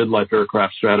type midlife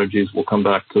aircraft strategies will come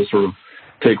back to sort of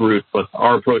take root. But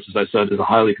our approach, as I said, is a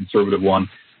highly conservative one,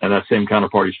 and that same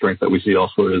counterparty strength that we see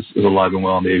elsewhere is alive and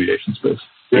well in the aviation space.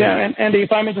 Yeah, and Andy,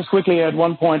 if I may just quickly add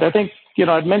one point, I think,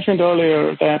 I'd mentioned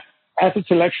earlier that asset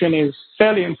selection is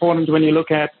fairly important when you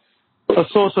look at a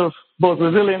source of both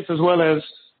resilience as well as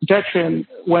protection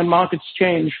when markets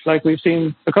change, like we've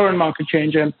seen the current market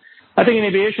change. And I think in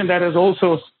aviation, that has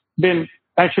also been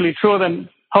actually truer than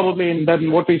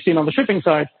what we've seen on the shipping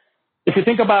side. If you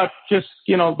think about just,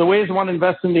 the ways one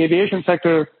invests in the aviation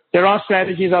sector, there are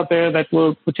strategies out there that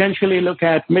will potentially look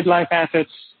at midlife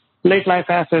assets, late life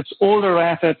assets, older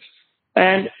assets,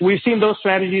 and we've seen those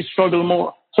strategies struggle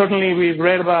more. Certainly, we've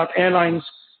read about airlines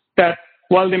that,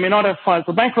 while they may not have filed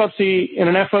for bankruptcy, in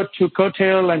an effort to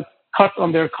curtail and cut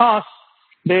on their costs,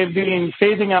 they've been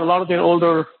phasing out a lot of their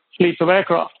older fleets of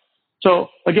aircraft. So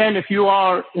again, if you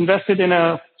are invested in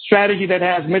a strategy that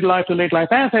has midlife to late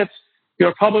life assets,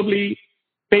 you're probably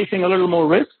facing a little more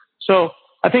risk. So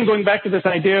I think going back to this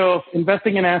idea of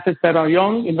investing in assets that are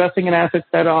young, investing in assets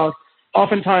that are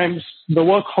oftentimes the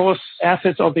workhorse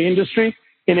assets of the industry.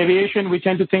 In aviation, we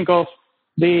tend to think of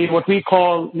what we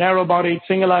call narrow-bodied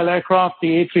single-aisle aircraft,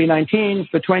 the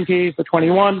A319s, the 20s, the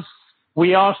 21s.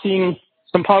 We are seeing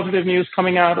some positive news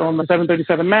coming out on the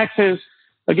 737 MAXs.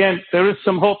 Again, there is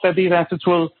some hope that these assets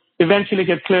will eventually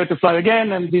get cleared to fly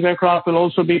again, and these aircraft will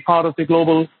also be part of the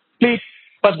global fleet.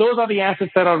 But those are the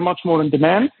assets that are much more in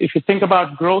demand. If you think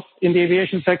about growth in the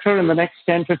aviation sector in the next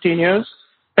 10, 15 years,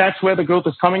 that's where the growth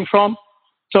is coming from.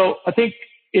 So I think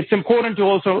it's important to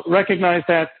also recognize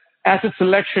that asset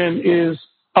selection is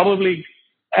probably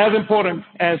as important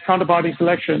as counterparty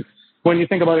selection. when you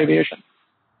think about aviation.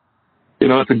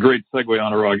 That's a great segue,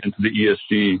 Anurag, into the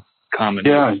ESG comment.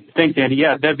 Yeah, thanks, Andy.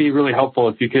 Yeah, that'd be really helpful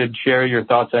if you could share your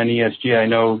thoughts on ESG. I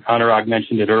know Anurag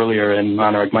mentioned it earlier, and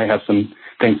Anurag might have some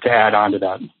things to add on to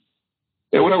that.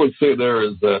 Yeah, what I would say there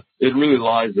is that it really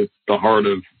lies at the heart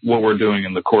of what we're doing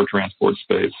in the core transport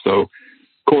space. So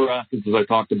core assets, as I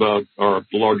talked about, are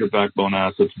the larger backbone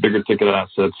assets, bigger ticket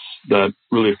assets that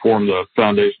really form the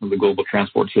foundation of the global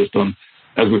transport system.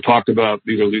 As we've talked about,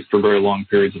 these are leased for very long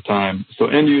periods of time. So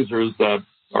end users that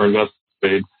are investment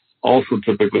grade also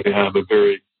typically have a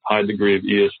very high degree of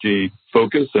ESG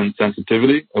focus and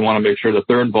sensitivity and want to make sure that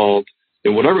they're involved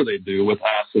in whatever they do with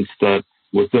assets that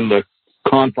within the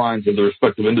confines of the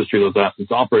respective industry those assets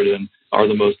operate in are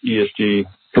the most ESG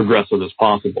progressive as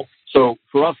possible. So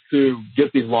for us to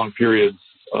get these long periods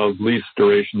of lease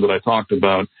duration that I talked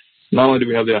about, not only do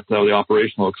we have to have the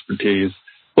operational expertise,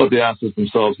 but the assets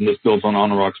themselves, and this builds on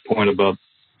Anurag's point about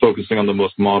focusing on the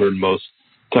most modern, most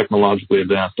technologically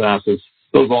advanced assets,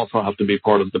 those also have to be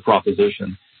part of the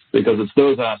proposition because it's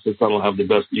those assets that will have the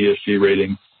best ESG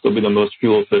rating, they'll be the most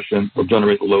fuel efficient, will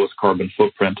generate the lowest carbon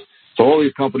footprint. So all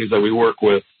these companies that we work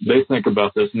with, they think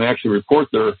about this and they actually report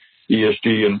their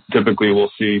ESG, and typically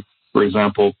we'll see, for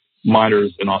example,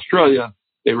 miners in Australia,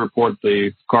 they report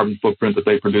the carbon footprint that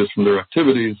they produce from their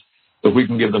activities. If we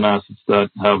can give them assets that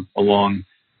have a long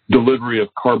delivery of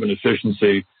carbon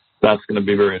efficiency, that's going to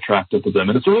be very attractive to them.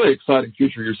 And it's a really exciting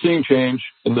future. You're seeing change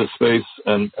in this space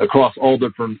and across all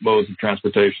different modes of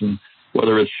transportation,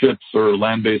 whether it's ships or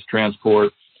land-based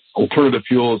transport, alternative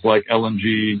fuels like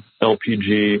LNG,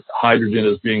 LPG, hydrogen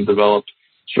is being developed,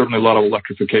 certainly a lot of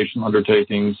electrification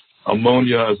undertakings.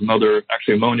 Ammonia is another,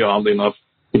 actually ammonia, oddly enough,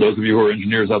 for those of you who are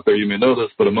engineers out there, you may know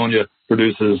this, but ammonia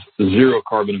produces zero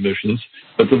carbon emissions.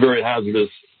 That's a very hazardous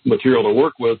material to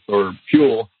work with or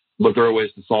fuel, but there are ways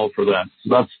to solve for that. So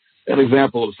that's an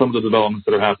example of some of the developments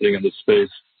that are happening in this space.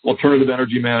 Alternative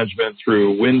energy management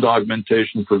through wind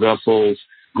augmentation for vessels,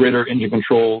 greater engine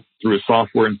control through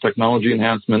software and technology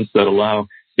enhancements that allow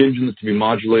engines to be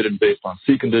modulated based on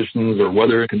sea conditions or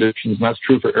weather conditions. And that's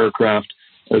true for aircraft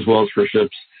as well as for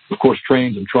ships. Of course,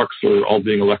 trains and trucks are all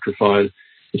being electrified.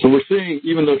 So we're seeing,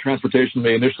 even though transportation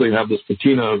may initially have this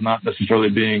patina of not necessarily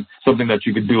being something that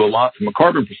you could do a lot from a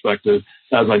carbon perspective,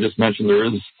 as I just mentioned, there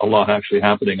is a lot actually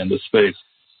happening in this space.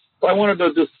 I wanted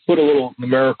to just put a little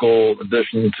numerical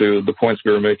addition to the points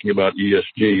we were making about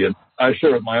ESG. And I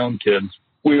share with my own kids,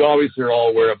 we obviously are all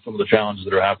aware of some of the challenges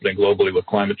that are happening globally with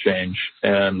climate change.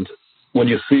 And when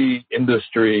you see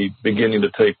industry beginning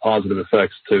to take positive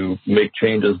effects to make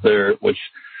changes there, which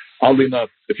oddly enough,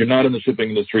 if you're not in the shipping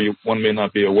industry, one may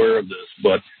not be aware of this,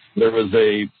 but there was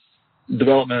a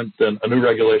development and a new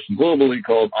regulation globally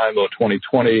called IMO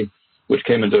 2020, which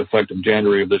came into effect in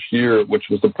January of this year, which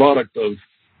was the product of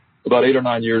about 8 or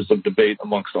 9 years of debate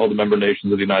amongst all the member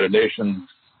nations of the United Nations.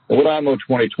 And what IMO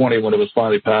 2020, when it was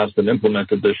finally passed and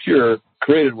implemented this year,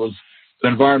 created was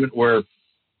an environment where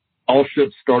all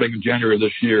ships starting in January of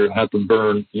this year had to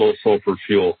burn low sulfur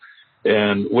fuel.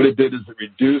 And what it did is it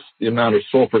reduced the amount of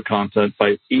sulfur content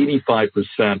by 85%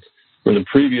 from the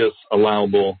previous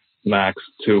allowable max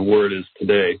to where it is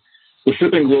today. So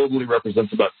shipping globally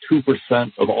represents about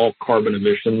 2% of all carbon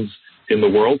emissions in the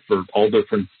world for all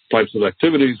different types of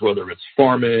activities, whether it's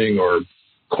farming or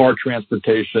car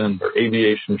transportation or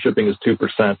aviation. Shipping is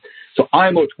 2%. So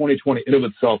IMO 2020 in of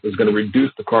itself is going to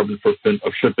reduce the carbon footprint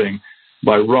of shipping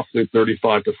by roughly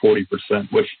 35 to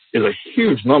 40%, which is a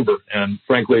huge number. And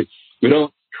frankly, we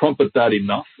don't trumpet that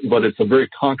enough, but it's a very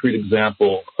concrete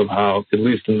example of how, at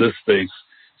least in this space,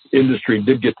 industry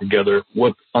did get together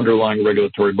with underlying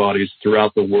regulatory bodies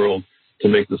throughout the world to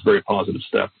make this very positive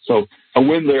step. So a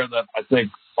win there that I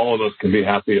think all of us can be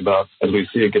happy about as we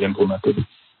see it get implemented.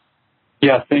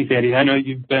 Yeah, thanks, Andy. I know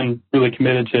you've been really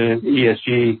committed to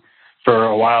ESG for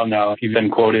a while now. You've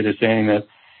been quoted as saying that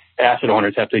asset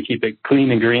owners have to keep it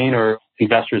clean and green or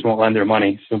investors won't lend their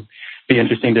money. So it'll be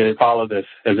interesting to follow this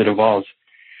as it evolves.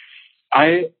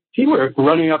 I see we're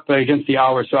running up against the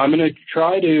hour, so I'm going to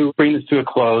try to bring this to a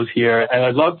close here. And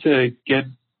I'd love to get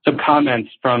some comments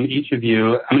from each of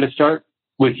you. I'm going to start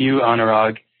with you,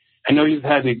 Anurag. I know you've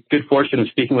had the good fortune of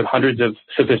speaking with hundreds of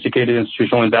sophisticated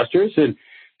institutional investors, and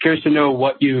curious to know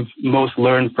what you've most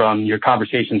learned from your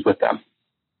conversations with them.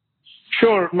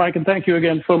 Sure, Mike, and thank you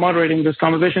again for moderating this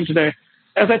conversation today.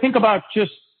 As I think about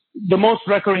just the most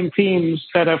recurring themes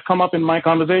that have come up in my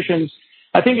conversations,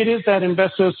 I think it is that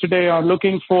investors today are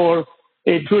looking for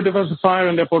a true diversifier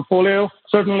in their portfolio.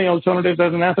 Certainly alternatives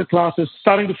as an asset class is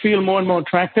starting to feel more and more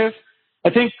attractive. I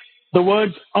think the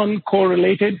words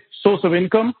uncorrelated source of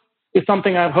income is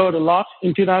something I've heard a lot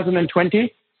in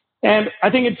 2020. And I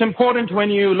think it's important when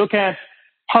you look at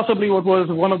possibly what was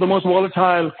one of the most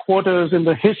volatile quarters in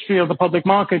the history of the public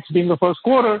markets being the first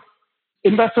quarter,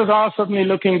 investors are certainly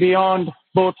looking beyond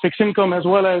both fixed income as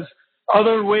well as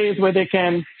other ways where they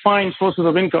can find sources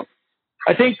of income.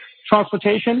 I think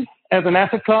transportation as an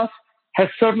asset class has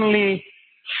certainly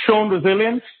shown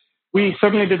resilience. We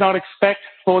certainly did not expect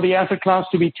for the asset class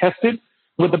to be tested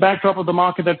with the backdrop of the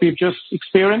market that we've just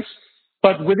experienced.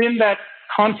 But within that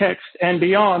context and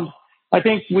beyond, I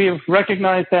think we have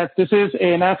recognized that this is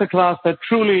an asset class that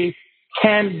truly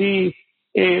can be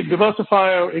a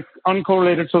diversifier,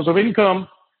 uncorrelated source of income.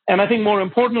 And I think more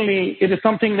importantly, it is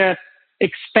something that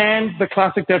expands the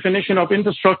classic definition of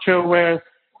infrastructure, where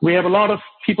we have a lot of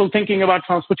people thinking about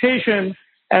transportation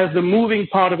as the moving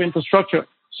part of infrastructure.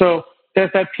 So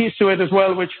there's that piece to it as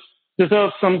well, which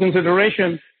deserves some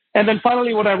consideration. And then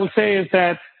finally, what I will say is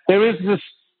that there is this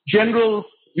general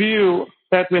view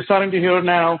that we're starting to hear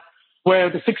now,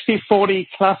 where the 60-40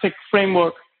 classic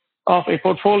framework of a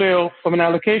portfolio from an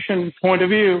allocation point of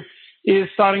view is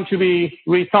starting to be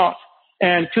rethought.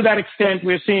 And to that extent,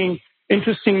 we're seeing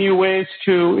interesting new ways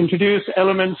to introduce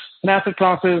elements and asset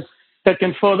classes that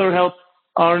can further help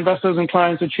our investors and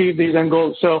clients achieve these end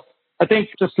goals. So I think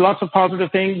just lots of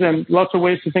positive things and lots of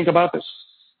ways to think about this.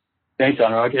 Thanks,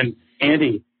 Anurag. And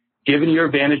Andy, given your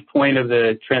vantage point of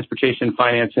the transportation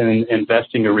finance and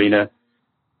investing arena,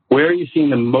 where are you seeing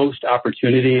the most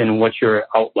opportunity, and what's your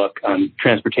outlook on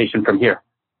transportation from here?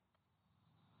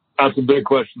 That's a big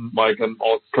question, Mike, and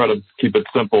I'll try to keep it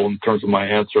simple in terms of my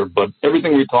answer. But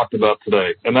everything we talked about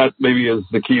today, and that maybe is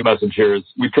the key message here, is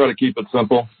we try to keep it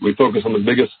simple. We focus on the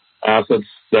biggest assets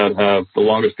that have the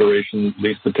longest duration,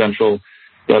 least potential,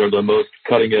 that are the most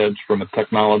cutting edge from a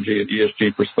technology and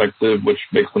ESG perspective, which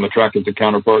makes them attractive to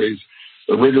counterparties.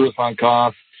 They're rigorous on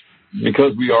cost.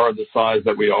 Because we are the size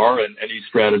that we are, and any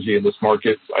strategy in this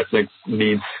market, I think,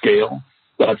 needs scale.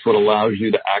 That's what allows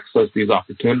you to access these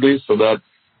opportunities. So that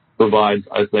provides,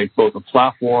 I think, both a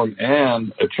platform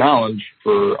and a challenge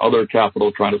for other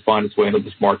capital trying to find its way into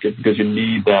this market, because you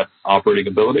need that operating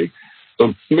ability.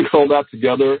 So mix all that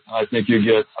together, and I think you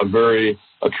get a very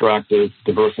attractive,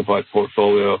 diversified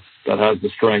portfolio that has the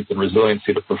strength and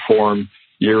resiliency to perform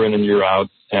year in and year out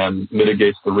and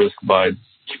mitigates the risk by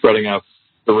spreading out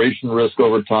duration risk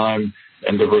over time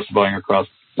and diversifying across,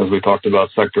 as we talked about,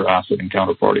 sector, asset, and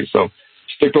counterparty. So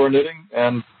stick to our knitting,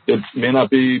 and it may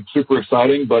not be super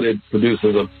exciting, but it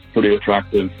produces a pretty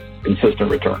attractive,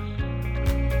 consistent return.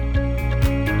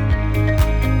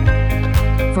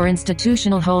 For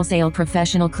institutional wholesale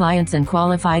professional clients and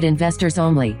qualified investors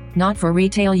only, not for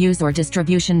retail use or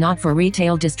distribution, not for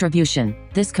retail distribution.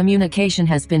 This communication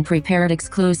has been prepared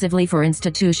exclusively for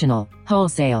institutional,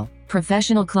 wholesale,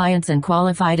 professional clients and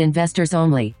qualified investors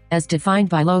only, as defined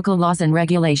by local laws and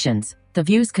regulations. The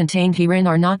views contained herein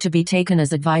are not to be taken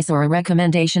as advice or a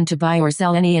recommendation to buy or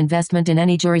sell any investment in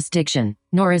any jurisdiction,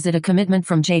 nor is it a commitment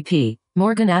from J.P.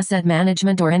 Morgan Asset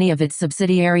Management or any of its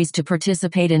subsidiaries to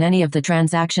participate in any of the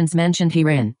transactions mentioned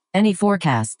herein. Any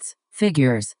forecasts,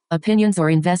 figures, opinions or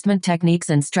investment techniques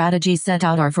and strategies set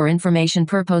out are for information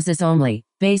purposes only,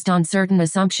 based on certain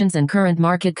assumptions and current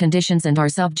market conditions, and are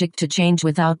subject to change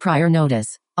without prior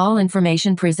notice. All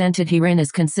information presented herein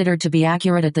is considered to be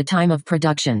accurate at the time of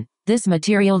production. This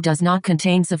material does not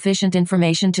contain sufficient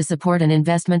information to support an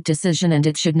investment decision, and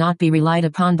it should not be relied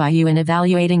upon by you in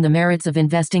evaluating the merits of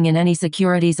investing in any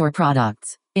securities or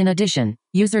products. In addition,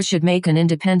 users should make an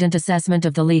independent assessment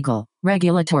of the legal,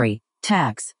 regulatory,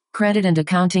 tax, credit and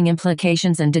accounting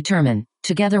implications and determine,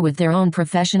 together with their own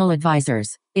professional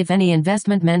advisors, if any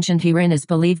investment mentioned herein is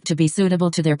believed to be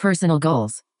suitable to their personal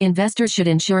goals. Investors should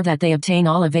ensure that they obtain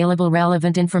all available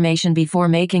relevant information before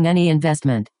making any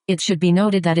investment. It should be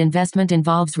noted that investment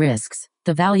involves risks.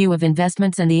 The value of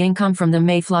investments and the income from them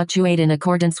may fluctuate in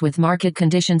accordance with market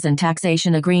conditions and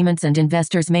taxation agreements, and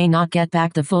investors may not get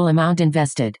back the full amount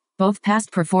invested. Both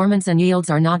past performance and yields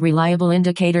are not reliable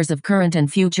indicators of current and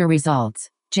future results.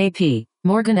 J.P.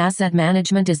 Morgan Asset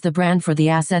Management is the brand for the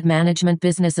asset management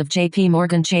business of J.P.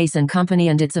 Morgan Chase & Company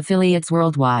and its affiliates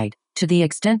worldwide. To the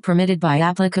extent permitted by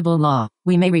applicable law,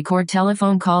 we may record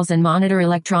telephone calls and monitor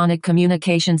electronic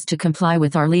communications to comply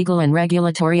with our legal and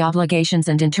regulatory obligations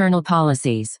and internal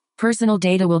policies. Personal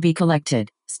data will be collected,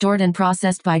 stored and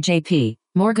processed by J.P.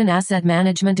 Morgan Asset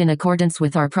Management in accordance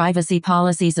with our privacy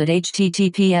policies at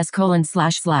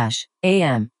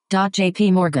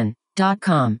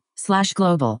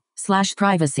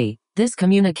https://am.jpmorgan.com/global/privacy. This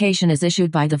communication is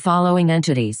issued by the following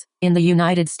entities. In the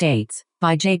United States,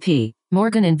 by J.P.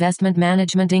 Morgan Investment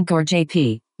Management Inc. or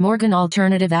J.P. Morgan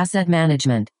Alternative Asset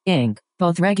Management, Inc.,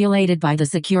 both regulated by the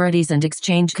Securities and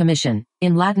Exchange Commission.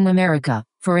 In Latin America,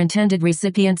 for intended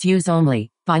recipients' use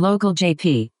only, by local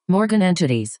JP Morgan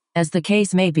entities, as the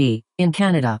case may be, in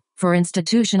Canada, for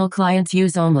institutional clients'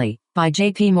 use only, by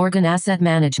JP Morgan Asset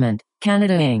Management,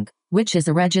 Canada Inc., which is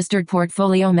a registered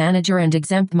portfolio manager and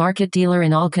exempt market dealer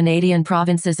in all Canadian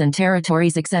provinces and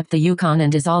territories except the Yukon,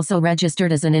 and is also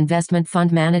registered as an investment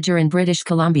fund manager in British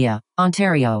Columbia,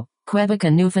 Ontario, Quebec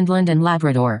and Newfoundland and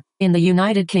Labrador, in the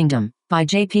United Kingdom, by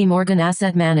JP Morgan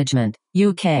Asset Management,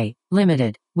 UK,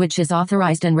 Limited, which is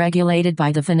authorized and regulated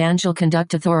by the Financial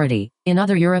Conduct Authority, in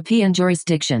other European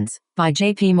jurisdictions, by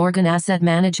JP Morgan Asset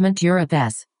Management Europe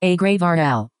S.A. Grave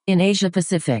RL, in Asia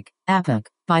Pacific, APAC,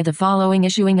 by the following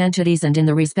issuing entities and in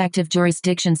the respective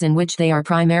jurisdictions in which they are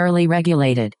primarily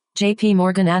regulated: JP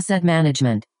Morgan Asset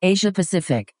Management, Asia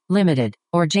Pacific, Limited,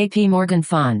 or JP Morgan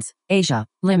Funds, Asia,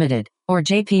 Limited, or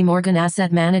JP Morgan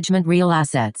Asset Management Real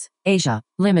Assets, Asia,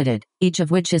 Limited, each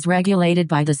of which is regulated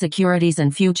by the Securities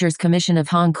and Futures Commission of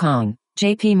Hong Kong.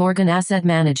 JP Morgan Asset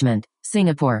Management,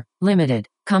 Singapore, Limited,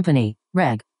 Company,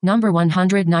 Reg. Number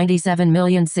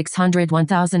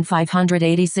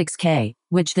 197,601,586K,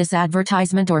 which this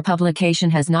advertisement or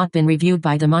publication has not been reviewed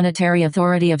by the Monetary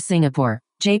Authority of Singapore.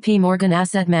 JP Morgan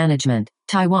Asset Management,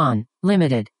 Taiwan,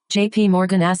 Limited, JP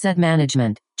Morgan Asset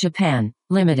Management, Japan,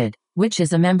 Limited, which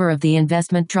is a member of the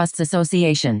Investment Trusts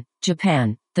Association,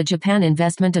 Japan, the Japan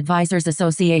Investment Advisors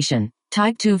Association,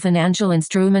 Type 2 Financial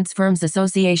Instruments Firms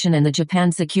Association and the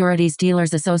Japan Securities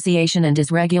Dealers Association, and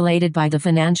is regulated by the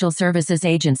Financial Services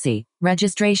Agency.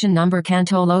 Registration number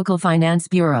Kanto Local Finance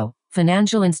Bureau,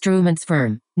 Financial Instruments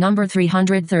Firm, number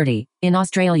 330, in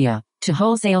Australia, to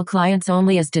wholesale clients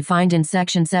only as defined in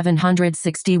Section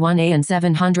 761A and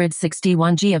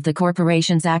 761G of the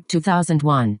Corporations Act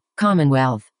 2001,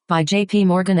 Commonwealth, by JP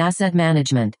Morgan Asset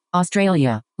Management,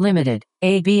 Australia, Limited,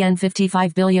 ABN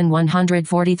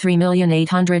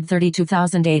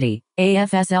 55,143,832,080,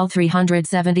 AFSL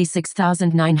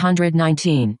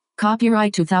 376,919.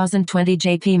 Copyright 2020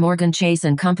 JP Morgan Chase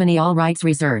 & Company, all rights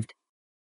reserved.